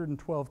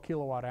 112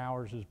 kilowatt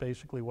hours is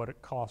basically what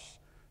it costs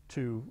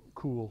to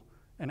cool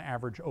an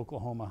average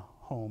Oklahoma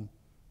home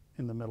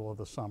in the middle of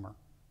the summer.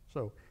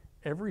 So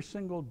every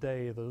single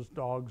day those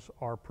dogs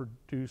are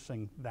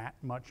producing that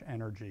much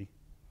energy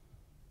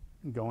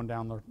going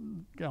down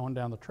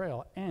the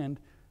trail. And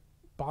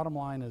bottom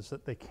line is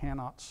that they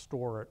cannot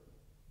store it.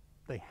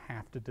 They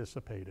have to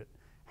dissipate it.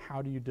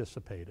 How do you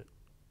dissipate it?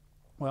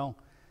 Well,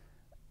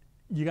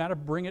 you got to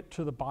bring it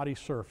to the body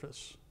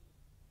surface.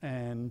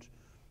 And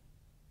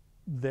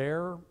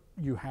there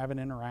you have an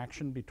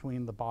interaction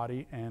between the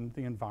body and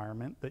the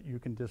environment that you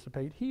can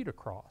dissipate heat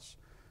across.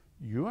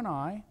 You and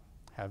I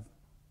have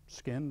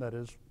skin that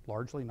is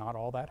largely not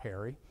all that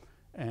hairy,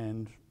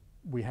 and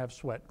we have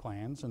sweat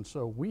glands, and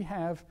so we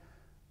have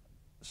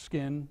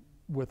skin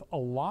with a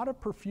lot of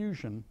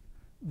perfusion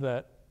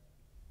that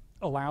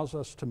allows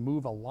us to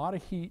move a lot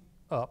of heat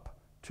up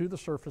to the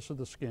surface of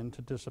the skin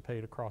to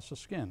dissipate across the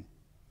skin.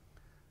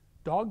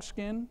 Dog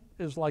skin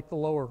is like the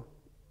lower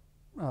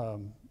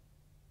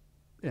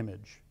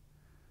image.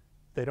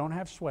 They don't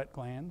have sweat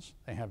glands.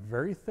 They have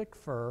very thick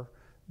fur.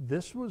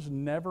 This was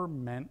never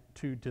meant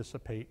to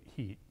dissipate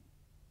heat.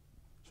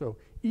 So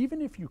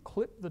even if you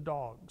clip the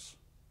dogs,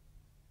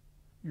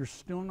 you're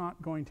still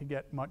not going to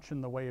get much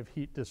in the way of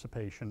heat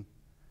dissipation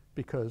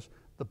because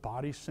the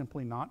body's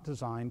simply not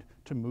designed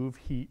to move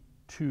heat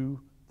to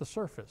the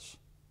surface,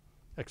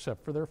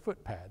 except for their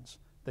foot pads.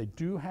 They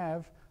do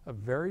have a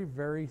very,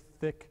 very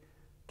thick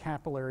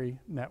capillary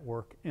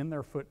network in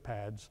their foot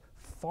pads,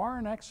 far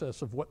in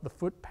excess of what the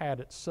foot pad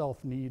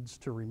itself needs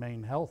to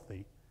remain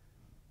healthy.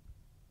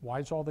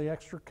 Why are all the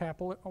extra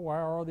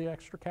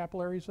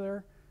capillaries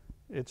there?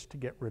 It's to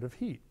get rid of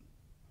heat.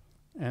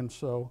 And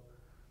so,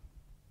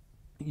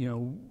 you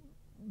know,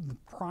 the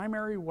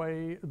primary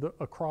way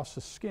across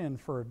the skin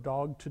for a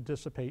dog to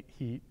dissipate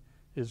heat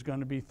is going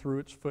to be through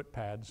its foot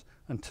pads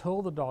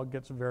until the dog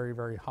gets very,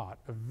 very hot.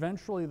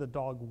 Eventually the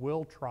dog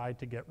will try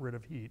to get rid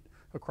of heat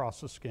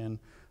across the skin,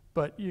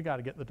 but you got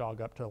to get the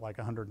dog up to like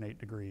 108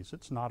 degrees.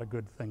 It's not a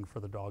good thing for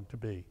the dog to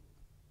be.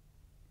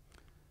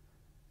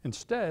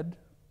 Instead,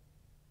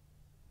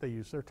 they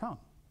use their tongue.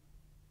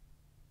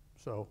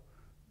 So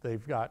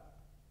they've got,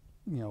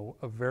 you know,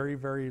 a very,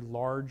 very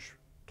large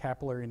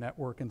capillary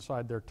network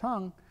inside their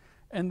tongue,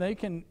 and they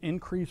can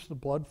increase the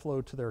blood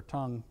flow to their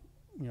tongue,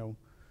 you know,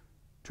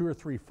 2 or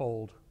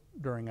 3-fold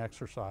during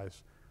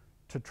exercise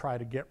to try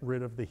to get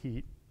rid of the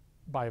heat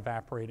by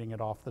evaporating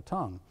it off the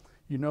tongue.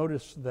 You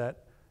notice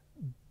that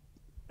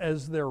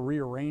as they're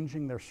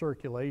rearranging their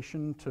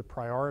circulation to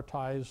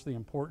prioritize the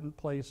important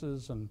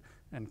places and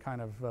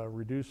kind of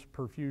reduce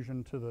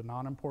perfusion to the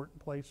non-important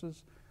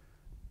places,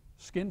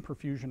 skin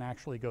perfusion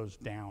actually goes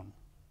down.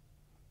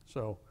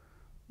 So,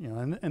 you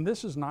know, and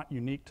this is not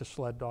unique to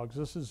sled dogs.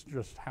 This is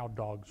just how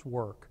dogs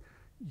work.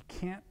 You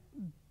can't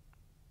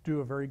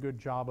do a very good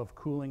job of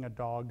cooling a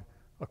dog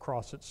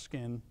across its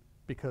skin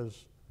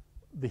because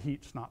the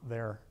heat's not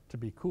there to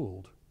be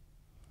cooled.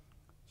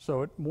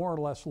 So it more or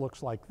less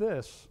looks like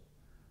this.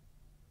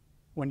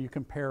 When you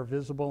compare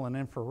visible and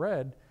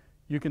infrared,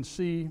 you can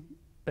see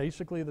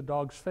basically the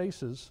dog's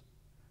faces,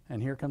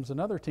 and here comes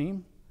another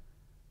team.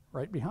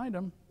 right behind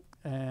them,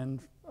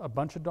 and a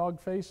bunch of dog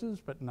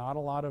faces, but not a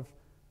lot of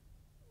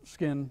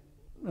skin,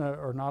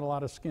 or not a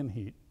lot of skin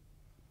heat.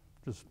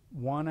 Just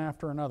one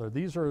after another.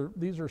 These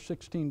are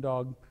 16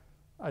 dog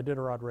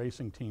Iditarod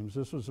racing teams.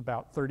 This was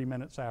about 30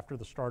 minutes after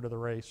the start of the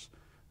race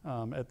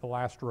at the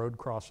last road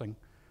crossing,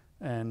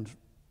 and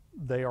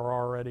they are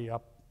already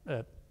up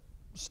at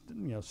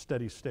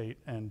steady state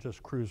and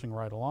just cruising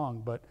right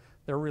along, but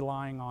they're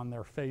relying on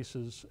their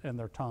faces and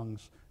their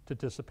tongues to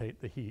dissipate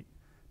the heat.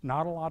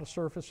 Not a lot of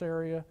surface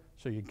area,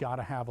 so you got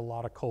to have a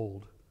lot of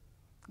cold,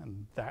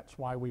 and that's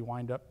why we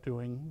wind up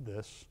doing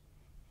this.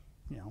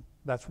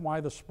 That's why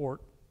the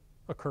sport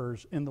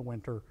occurs in the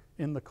winter,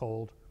 in the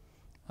cold,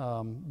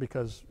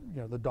 because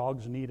the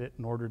dogs need it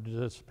in order to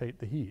dissipate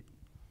the heat.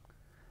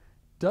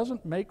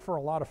 Doesn't make for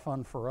a lot of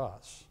fun for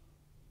us.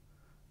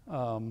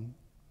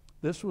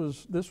 This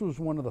was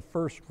one of the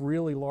first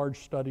really large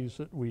studies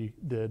that we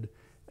did,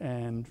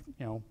 and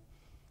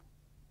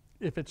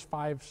if it's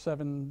 5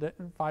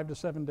 to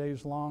 7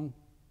 days long,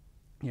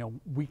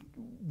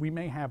 we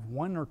may have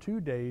 1 or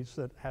 2 days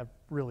that have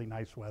really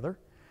nice weather,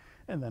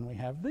 and then we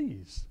have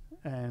these,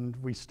 and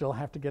we still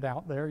have to get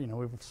out there.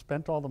 We've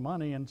spent all the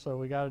money, and so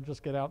we got to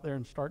just get out there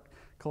and start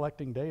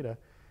collecting data.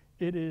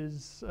 It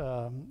is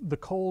the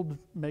cold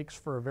makes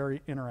for a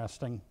very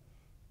interesting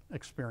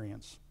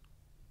experience.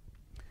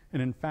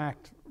 And in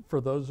fact,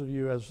 for those of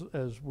you,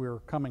 as we're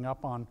coming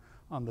up on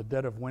the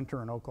dead of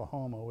winter in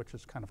Oklahoma, which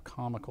is kind of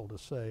comical to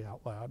say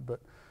out loud,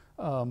 but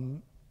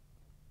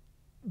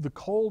the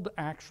cold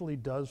actually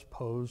does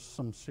pose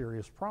some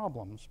serious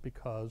problems,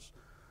 because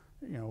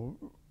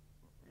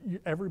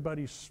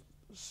everybody's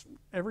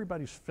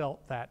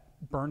felt that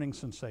burning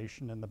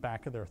sensation in the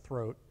back of their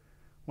throat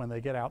when they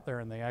get out there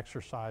and they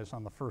exercise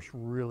on the first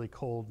really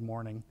cold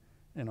morning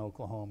in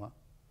Oklahoma.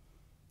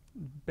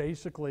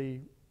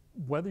 Basically,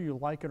 whether you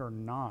like it or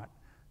not,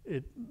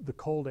 the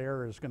cold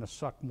air is going to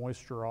suck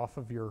moisture off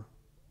of your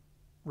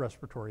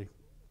respiratory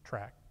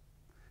tract.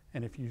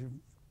 And if you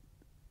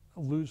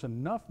lose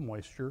enough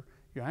moisture,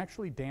 you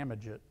actually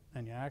damage it,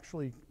 and you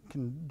actually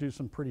can do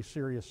some pretty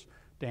serious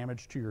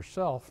damage to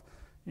yourself.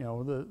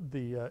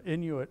 The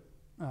Inuit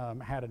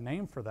had a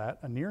name for that,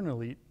 a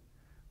nearnalite,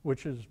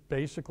 which is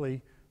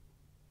basically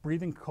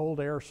breathing cold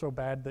air so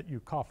bad that you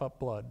cough up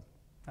blood.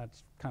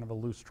 That's kind of a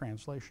loose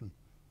translation.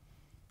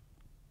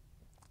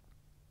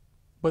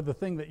 But the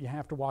thing that you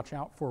have to watch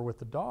out for with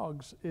the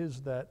dogs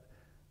is that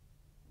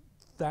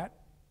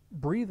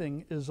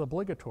breathing is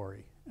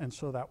obligatory, and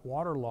so that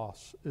water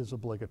loss is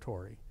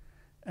obligatory.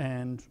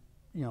 And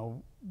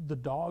the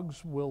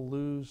dogs will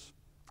lose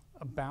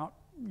about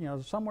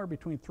somewhere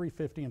between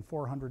 350 and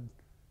 400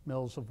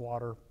 mils of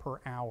water per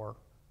hour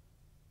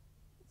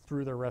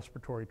through their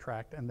respiratory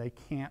tract, and they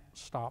can't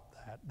stop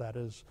that. That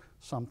is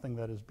something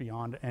that is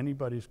beyond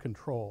anybody's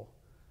control.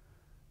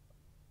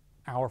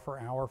 Hour for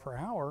hour for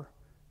hour,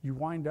 you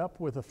wind up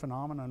with a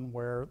phenomenon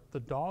where the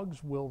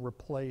dogs will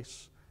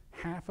replace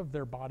half of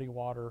their body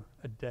water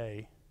a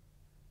day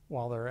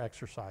while they're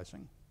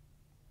exercising,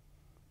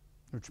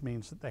 which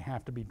means that they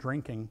have to be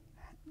drinking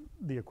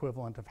the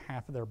equivalent of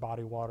half of their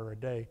body water a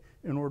day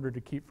in order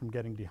to keep from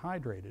getting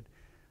dehydrated.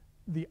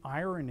 The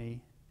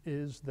irony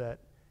is that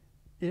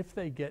if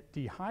they get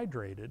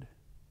dehydrated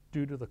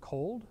due to the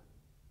cold,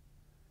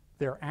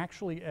 they're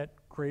actually at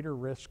greater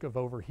risk of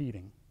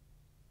overheating,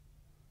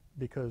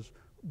 because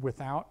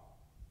without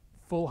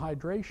full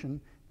hydration,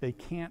 they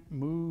can't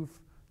move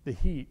the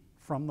heat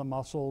from the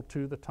muscle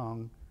to the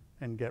tongue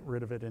and get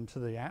rid of it into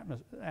the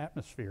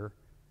atmosphere.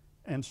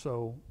 And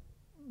so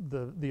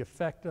the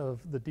effect of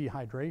the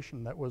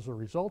dehydration that was a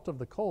result of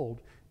the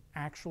cold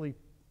actually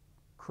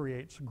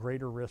creates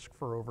greater risk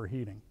for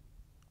overheating.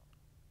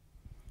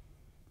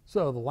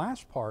 So the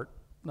last part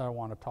that I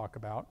want to talk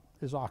about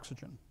is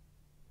oxygen.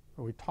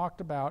 So we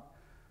talked about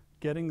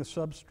getting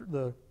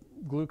the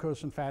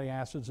glucose and fatty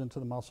acids into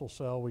the muscle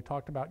cell. We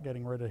talked about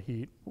getting rid of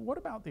heat. What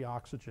about the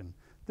oxygen?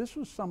 This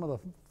was some of the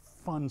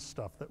fun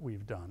stuff that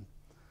we've done.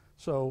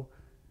 So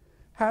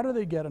how do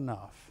they get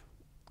enough?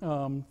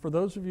 For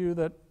those of you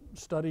that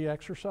study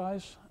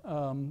exercise,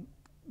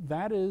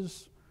 that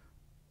is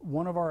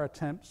one of our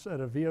attempts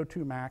at a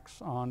VO2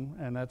 max on,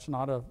 and that's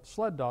not a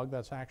sled dog,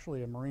 that's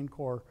actually a Marine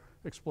Corps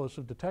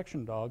explosive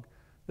detection dog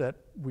that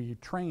we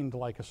trained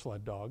like a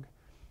sled dog.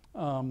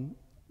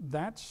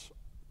 That's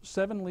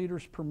 7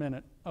 liters per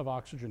minute of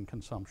oxygen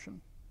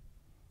consumption.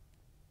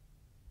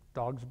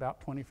 Dog's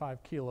about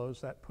 25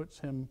 kilos. That puts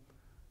him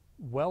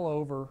well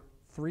over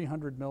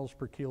 300 mils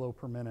per kilo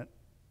per minute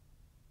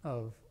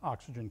of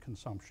oxygen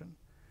consumption.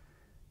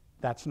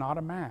 That's not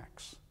a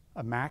max.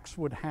 A max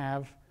would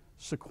have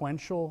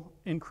sequential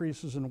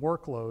increases in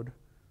workload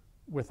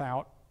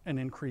without an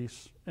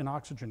increase in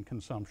oxygen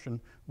consumption.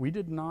 We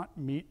did not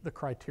meet the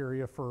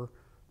criteria for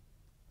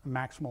a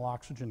maximal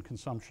oxygen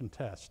consumption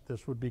test.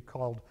 This would be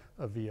called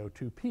a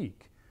VO2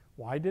 peak.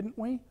 Why didn't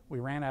we? We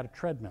ran out of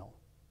treadmill.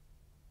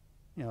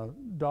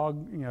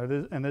 Dog,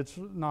 and it's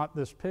not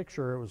this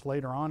picture, it was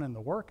later on in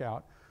the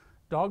workout.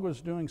 Dog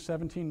was doing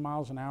 17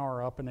 miles an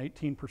hour up an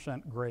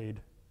 18%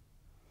 grade.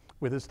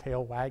 with his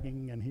tail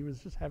wagging, and he was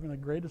just having the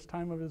greatest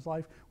time of his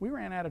life. We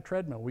ran out of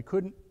treadmill. We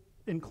couldn't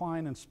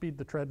incline and speed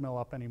the treadmill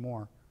up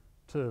anymore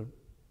to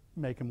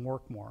make him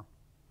work more.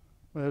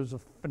 It was a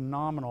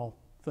phenomenal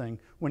thing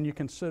when you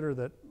consider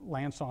that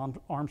Lance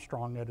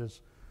Armstrong at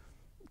his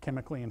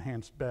chemically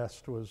enhanced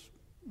best was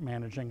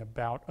managing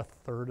about a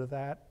third of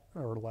that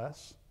or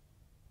less.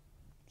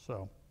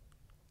 So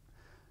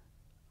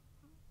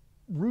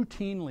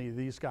routinely,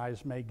 these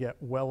guys may get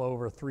well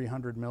over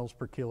 300 mils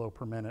per kilo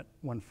per minute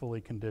when fully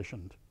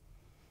conditioned,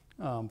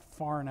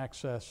 far in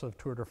excess of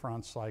Tour de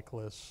France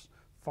cyclists,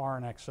 far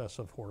in excess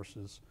of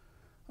horses.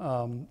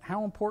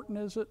 How important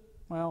is it?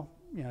 Well,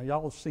 you know,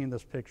 y'all have seen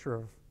this picture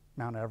of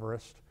Mount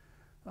Everest.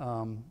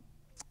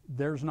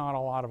 There's not a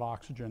lot of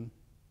oxygen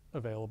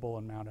available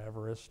in Mount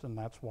Everest, and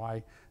that's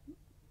why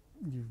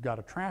you've got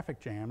a traffic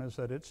jam, is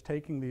that it's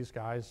taking these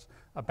guys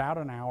about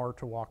an hour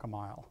to walk a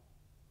mile.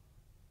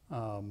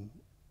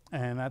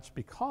 And that's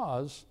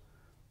because,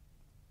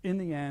 in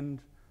the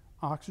end,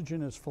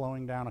 oxygen is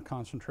flowing down a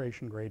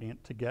concentration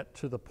gradient to get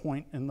to the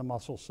point in the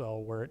muscle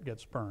cell where it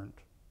gets burned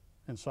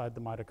inside the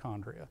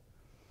mitochondria.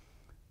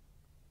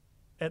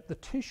 At the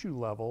tissue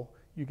level,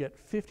 you get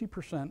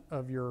 50%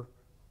 of your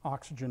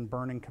oxygen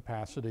burning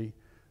capacity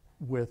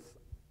with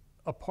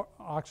a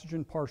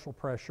oxygen partial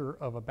pressure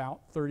of about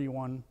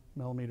 31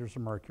 millimeters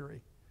of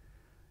mercury.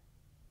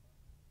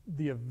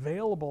 The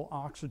available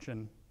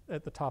oxygen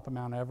at the top of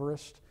Mount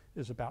Everest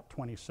is about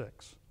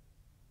 26.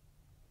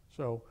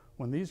 So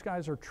when these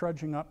guys are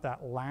trudging up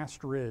that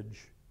last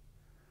ridge,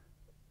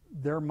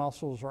 their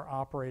muscles are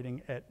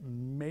operating at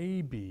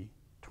maybe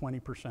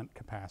 20%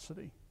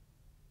 capacity,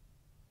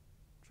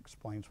 which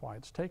explains why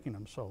it's taking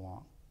them so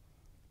long.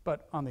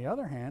 But on the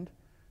other hand,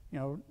 you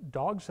know,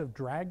 dogs have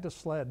dragged a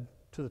sled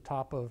to the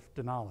top of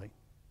Denali.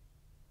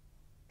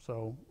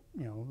 So,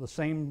 you know, the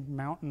same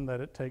mountain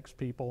that it takes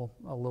people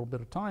a little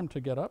bit of time to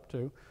get up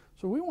to.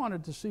 So we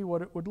wanted to see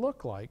what it would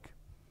look like,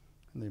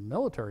 and the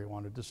military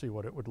wanted to see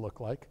what it would look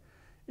like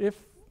if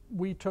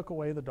we took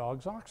away the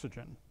dog's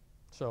oxygen.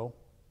 So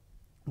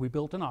we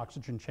built an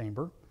oxygen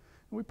chamber, and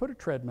we put a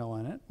treadmill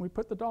in it, we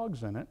put the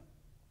dogs in it,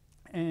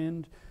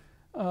 and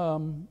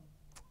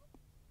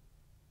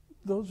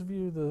those of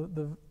you,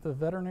 the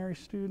veterinary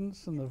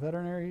students and the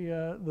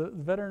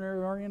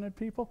veterinary-oriented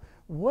people,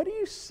 what do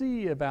you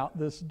see about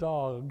this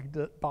dog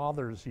that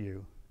bothers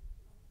you?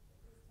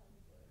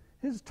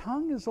 His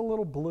tongue is a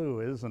little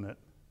blue, isn't it?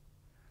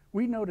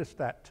 We noticed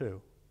that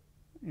too.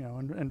 You know,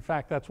 and in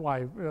fact, that's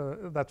why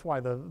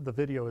the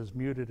video is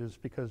muted, is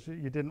because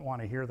you didn't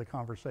want to hear the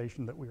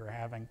conversation that we were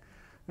having.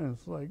 And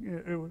it's like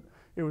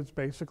it was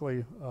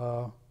basically,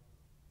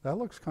 that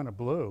looks kind of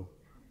blue.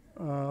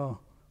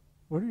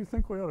 What do you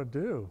think we ought to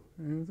do?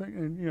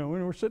 And you know,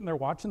 when we're sitting there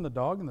watching the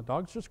dog, and the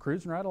dog's just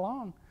cruising right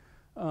along.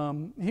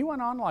 He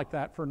went on like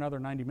that for another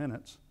 90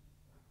 minutes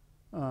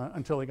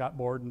until he got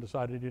bored and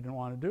decided he didn't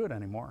want to do it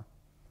anymore.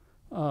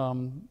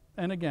 And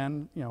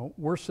again, you know,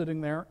 we're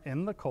sitting there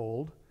in the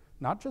cold,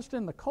 not just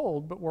in the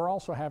cold, but we're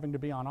also having to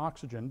be on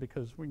oxygen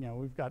because you know,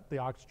 we've got the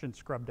oxygen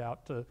scrubbed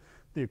out to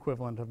the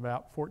equivalent of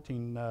about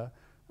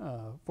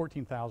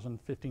 14,000,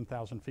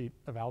 15,000 feet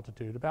of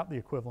altitude, about the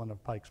equivalent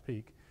of Pikes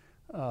Peak.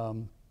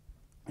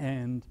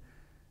 And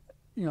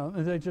you know,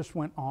 they just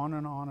went on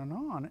and on and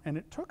on, and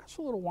it took us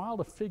a little while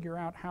to figure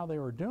out how they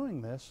were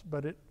doing this,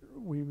 but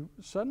we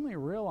suddenly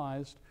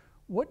realized,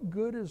 what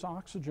good is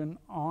oxygen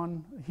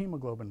on a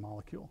hemoglobin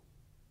molecule?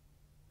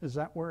 Is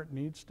that where it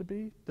needs to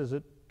be? Does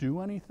it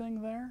do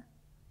anything there?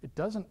 It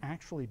doesn't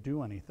actually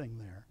do anything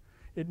there.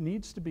 It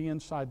needs to be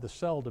inside the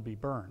cell to be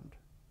burned.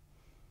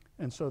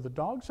 And so the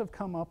dogs have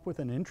come up with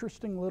an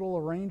interesting little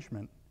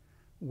arrangement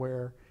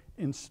where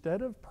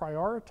instead of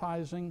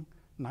prioritizing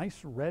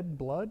nice red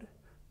blood,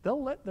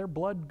 they'll let their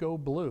blood go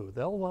blue.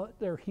 They'll let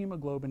their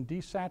hemoglobin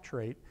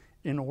desaturate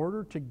in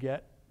order to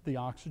get the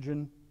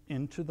oxygen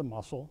into the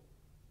muscle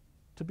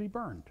to be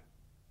burned.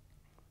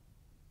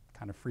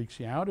 Kind of freaks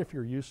you out if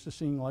you're used to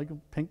seeing like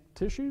pink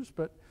tissues,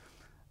 but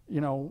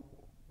you know,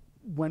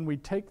 when we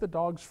take the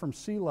dogs from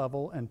sea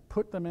level and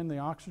put them in the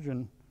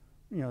oxygen,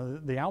 you know,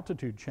 the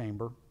altitude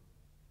chamber,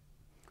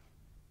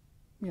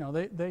 you know,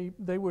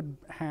 they would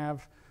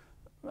have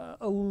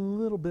a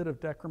little bit of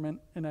decrement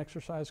in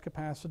exercise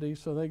capacity,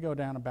 so they go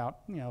down about,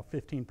 you know,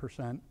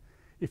 15%.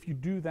 If you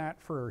do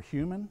that for a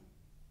human,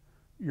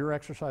 your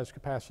exercise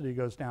capacity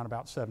goes down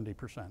about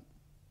 70%.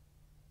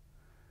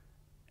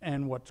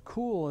 And what's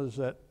cool is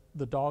that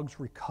the dogs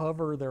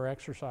recover their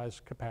exercise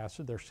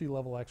capacity, their sea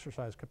level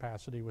exercise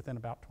capacity, within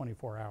about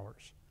 24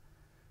 hours.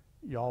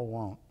 Y'all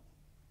won't.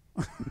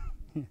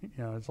 You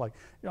know, it's like,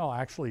 y'all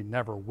actually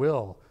never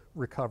will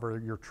recover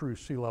your true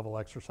sea level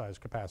exercise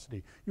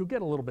capacity. You'll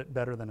get a little bit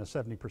better than a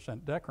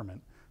 70%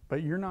 decrement,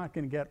 but you're not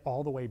going to get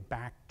all the way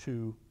back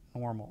to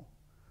normal.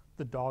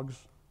 The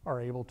dogs are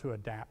able to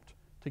adapt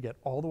to get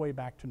all the way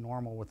back to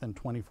normal within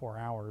 24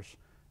 hours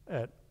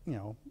at, you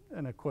know,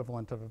 an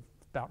equivalent of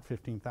about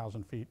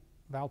 15,000 feet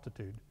of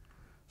altitude.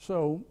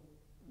 So,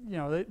 you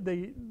know,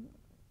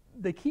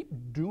 they keep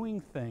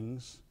doing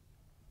things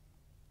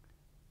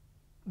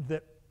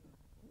that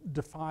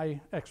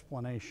defy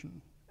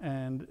explanation.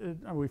 And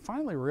we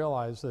finally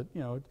realized that,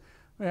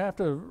 we have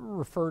to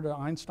refer to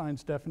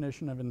Einstein's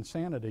definition of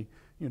insanity,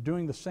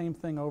 doing the same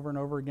thing over and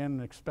over again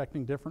and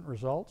expecting different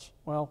results.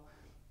 Well,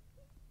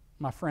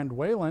 my friend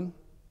Waylon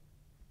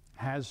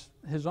has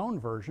his own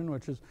version,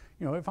 which is,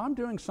 if I'm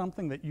doing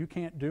something that you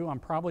can't do, I'm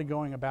probably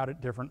going about it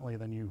differently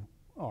than you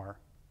are.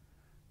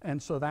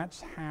 And so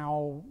that's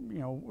how,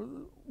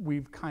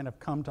 we've kind of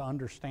come to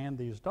understand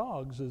these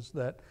dogs, is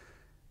that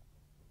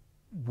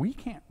we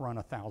can't run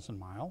 1,000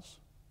 miles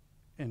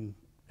in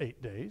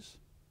 8 days.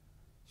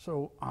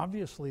 So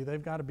obviously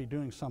they've got to be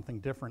doing something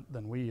different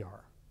than we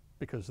are,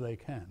 because they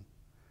can.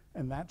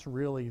 And that's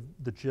really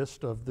the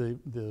gist of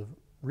the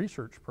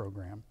research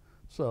program.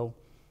 So,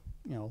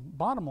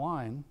 bottom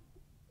line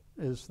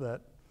is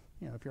that,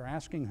 if you're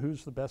asking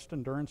who's the best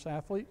endurance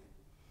athlete,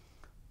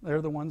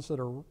 they're the ones that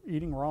are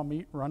eating raw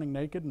meat, running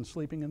naked, and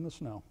sleeping in the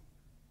snow.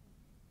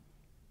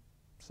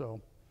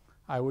 So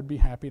I would be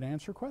happy to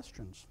answer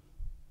questions.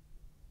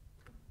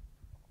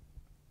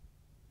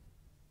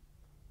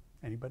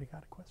 Anybody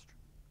got a question?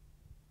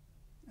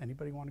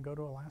 Anybody want to go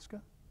to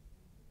Alaska?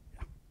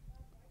 Yeah.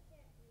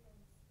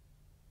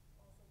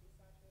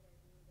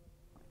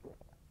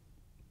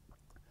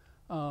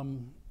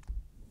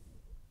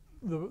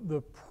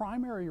 The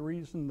primary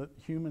reason that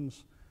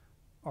humans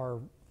are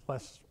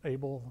less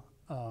able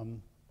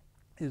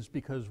is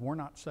because we're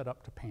not set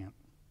up to pant.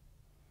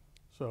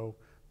 So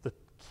the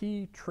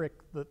key trick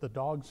that the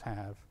dogs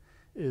have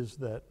is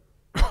that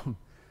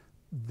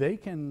they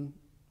can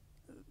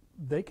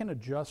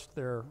adjust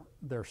their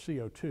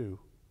CO2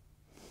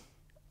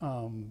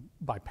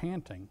 by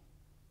panting,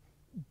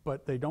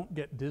 but they don't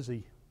get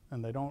dizzy,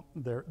 and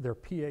their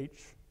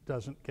pH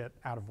doesn't get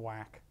out of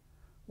whack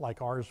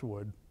like ours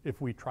would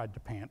if we tried to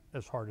pant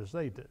as hard as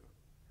they do.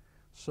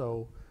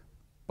 So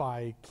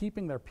by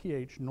keeping their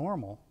pH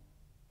normal,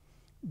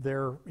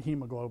 their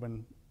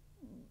hemoglobin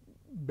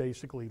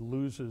basically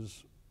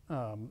loses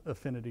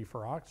affinity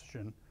for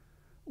oxygen,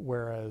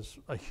 whereas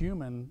a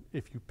human,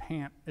 if you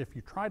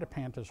try to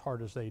pant as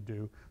hard as they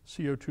do,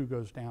 CO2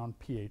 goes down,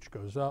 pH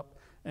goes up,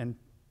 and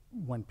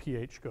when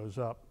pH goes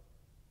up,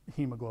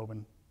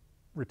 hemoglobin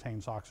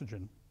retains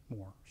oxygen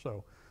more.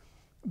 So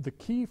the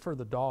key for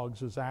the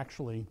dogs is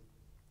actually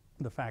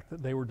the fact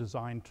that they were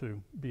designed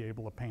to be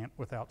able to pant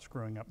without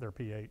screwing up their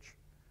pH.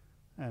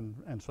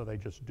 And so they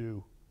just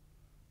do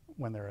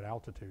when they're at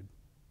altitude.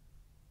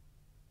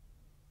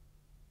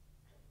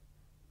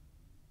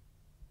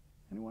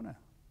 Anyone else?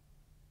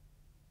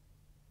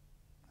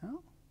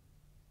 No?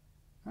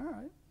 All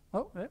right.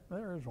 Oh,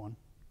 there is one.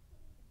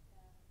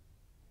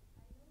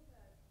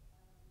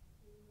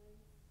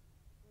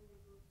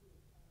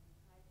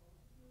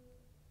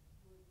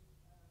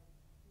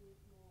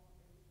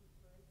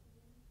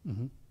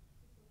 Mm-hmm.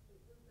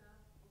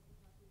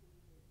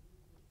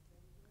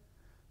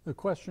 The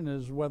question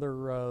is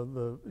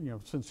whether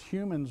since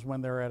humans,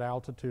 when they're at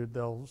altitude,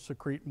 they'll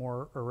secrete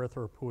more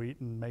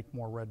erythropoietin and make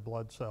more red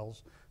blood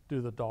cells.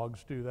 Do the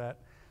dogs do that?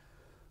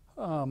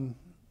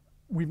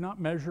 We've not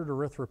measured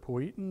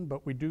erythropoietin,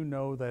 but we do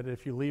know that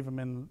if you leave them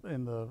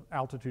in the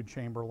altitude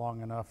chamber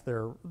long enough,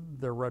 their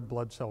red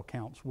blood cell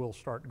counts will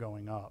start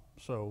going up.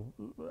 So,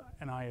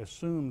 and I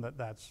assume that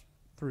that's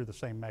through the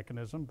same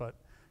mechanism, but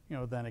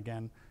then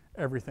again,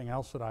 everything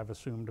else that I've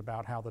assumed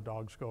about how the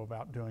dogs go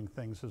about doing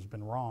things has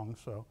been wrong.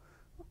 So,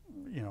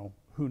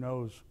 who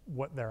knows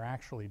what they're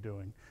actually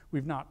doing?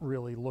 We've not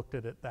really looked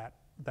at it that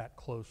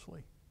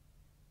closely.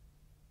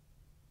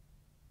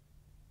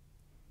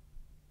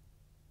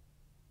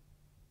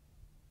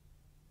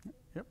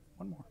 Yep,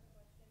 one more.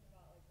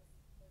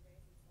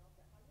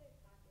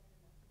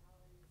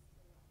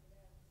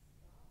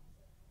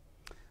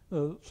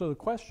 So the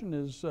question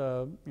is,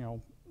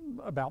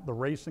 about the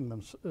races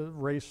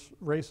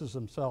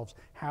themselves.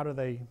 How do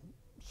they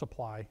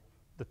supply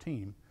the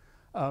team?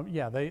 One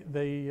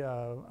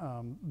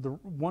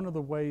of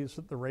the ways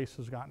that the race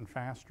has gotten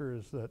faster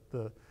is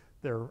that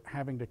they're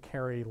having to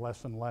carry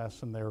less and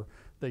less, and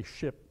they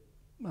ship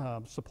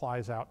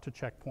supplies out to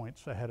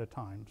checkpoints ahead of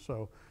time.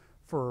 So,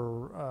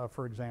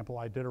 for example,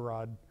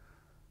 Iditarod,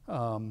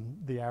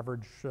 the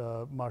average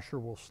musher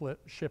will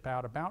ship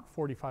out about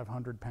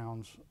 4,500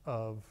 pounds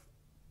of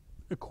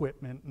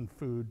equipment and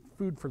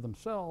food for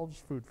themselves,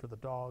 food for the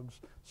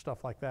dogs,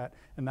 stuff like that.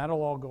 And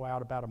that'll all go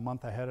out about a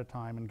month ahead of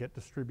time and get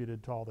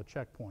distributed to all the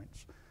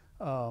checkpoints.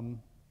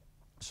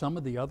 Some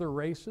of the other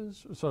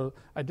races, so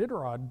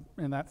Iditarod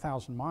in that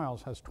 1,000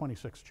 miles has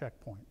 26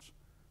 checkpoints.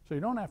 So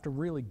you don't have to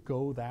really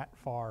go that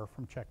far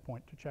from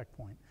checkpoint to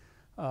checkpoint.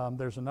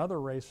 There's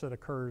another race that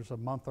occurs a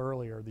month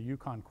earlier, the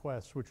Yukon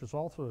Quest, which is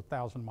also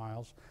 1,000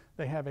 miles.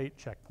 They have 8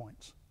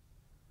 checkpoints.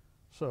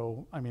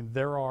 So, I mean,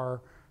 there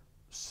are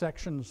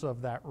sections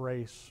of that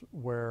race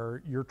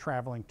where you're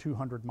traveling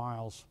 200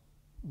 miles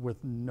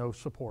with no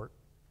support,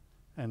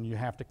 and you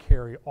have to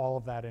carry all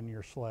of that in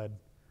your sled.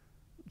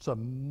 It's a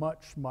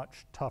much,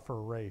 much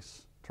tougher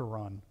race to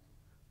run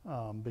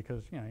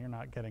because you're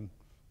not getting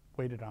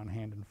weighted on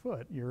hand and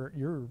foot.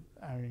 You're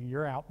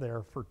out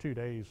there for 2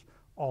 days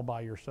all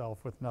by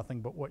yourself with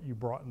nothing but what you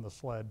brought in the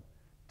sled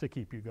to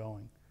keep you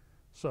going.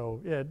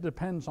 So yeah, it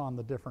depends on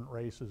the different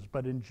races,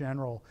 but in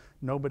general,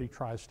 nobody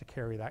tries to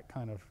carry that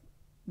kind of,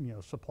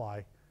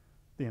 supply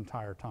the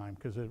entire time,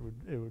 because it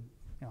would,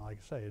 like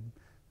I say,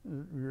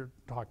 you're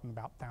talking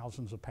about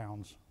thousands of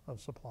pounds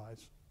of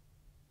supplies.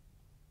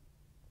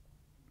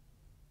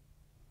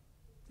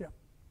 Yeah.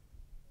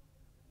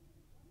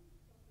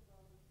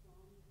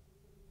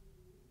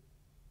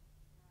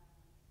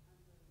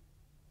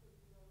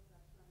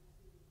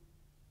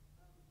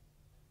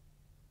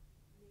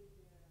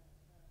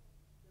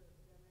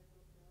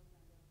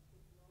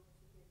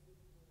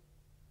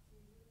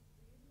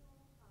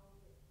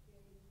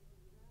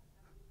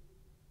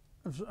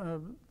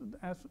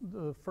 Ask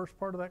the first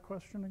part of that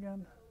question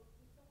again.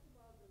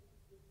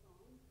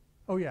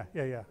 Oh yeah,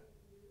 yeah, yeah.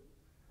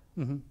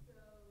 Mm-hmm.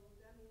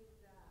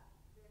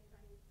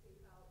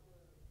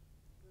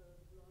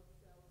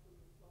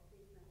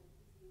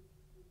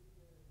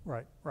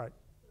 Right, right.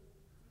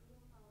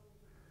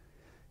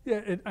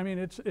 Yeah, I mean,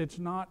 it's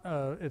not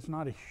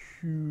a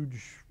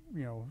huge,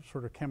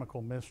 sort of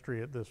chemical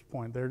mystery at this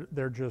point.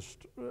 They're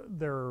just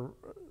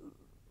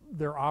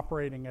they're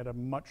operating at a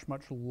much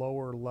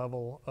lower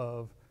level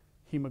of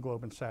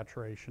hemoglobin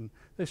saturation.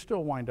 They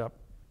still wind up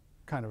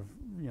kind of,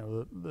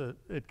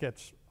 it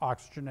gets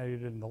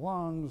oxygenated in the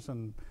lungs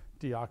and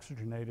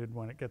deoxygenated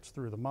when it gets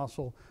through the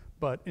muscle.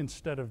 But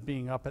instead of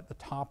being up at the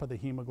top of the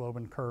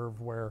hemoglobin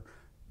curve where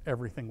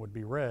everything would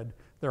be red,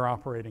 they're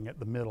operating at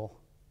the middle,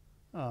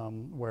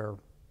 where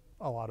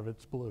a lot of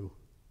it's blue.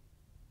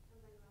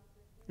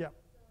 Yeah.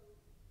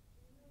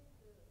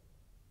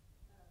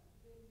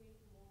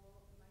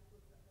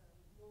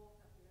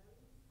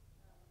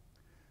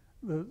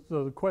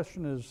 So the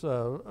question is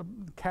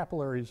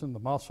capillaries in the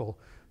muscle,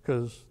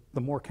 because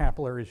the more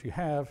capillaries you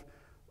have,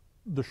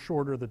 the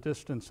shorter the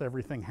distance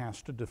everything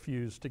has to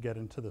diffuse to get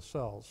into the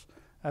cells.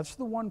 That's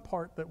the one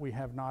part that we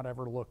have not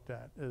ever looked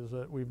at, is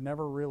that we've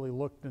never really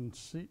looked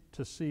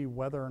to see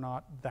whether or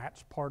not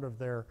that's part of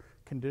their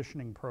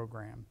conditioning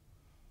program.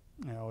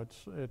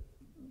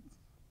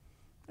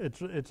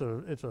 It's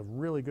a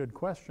really good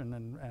question,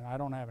 and I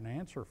don't have an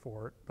answer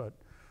for it, but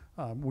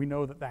we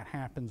know that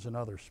happens in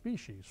other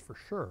species for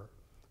sure.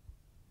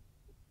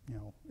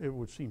 It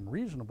would seem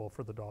reasonable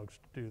for the dogs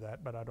to do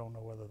that, but I don't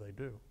know whether they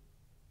do.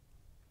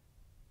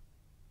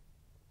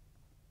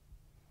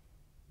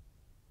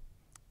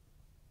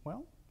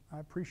 Well, I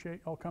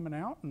appreciate y'all coming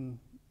out and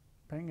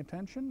paying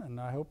attention, and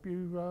I hope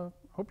you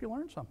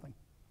learned something.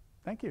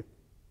 Thank you.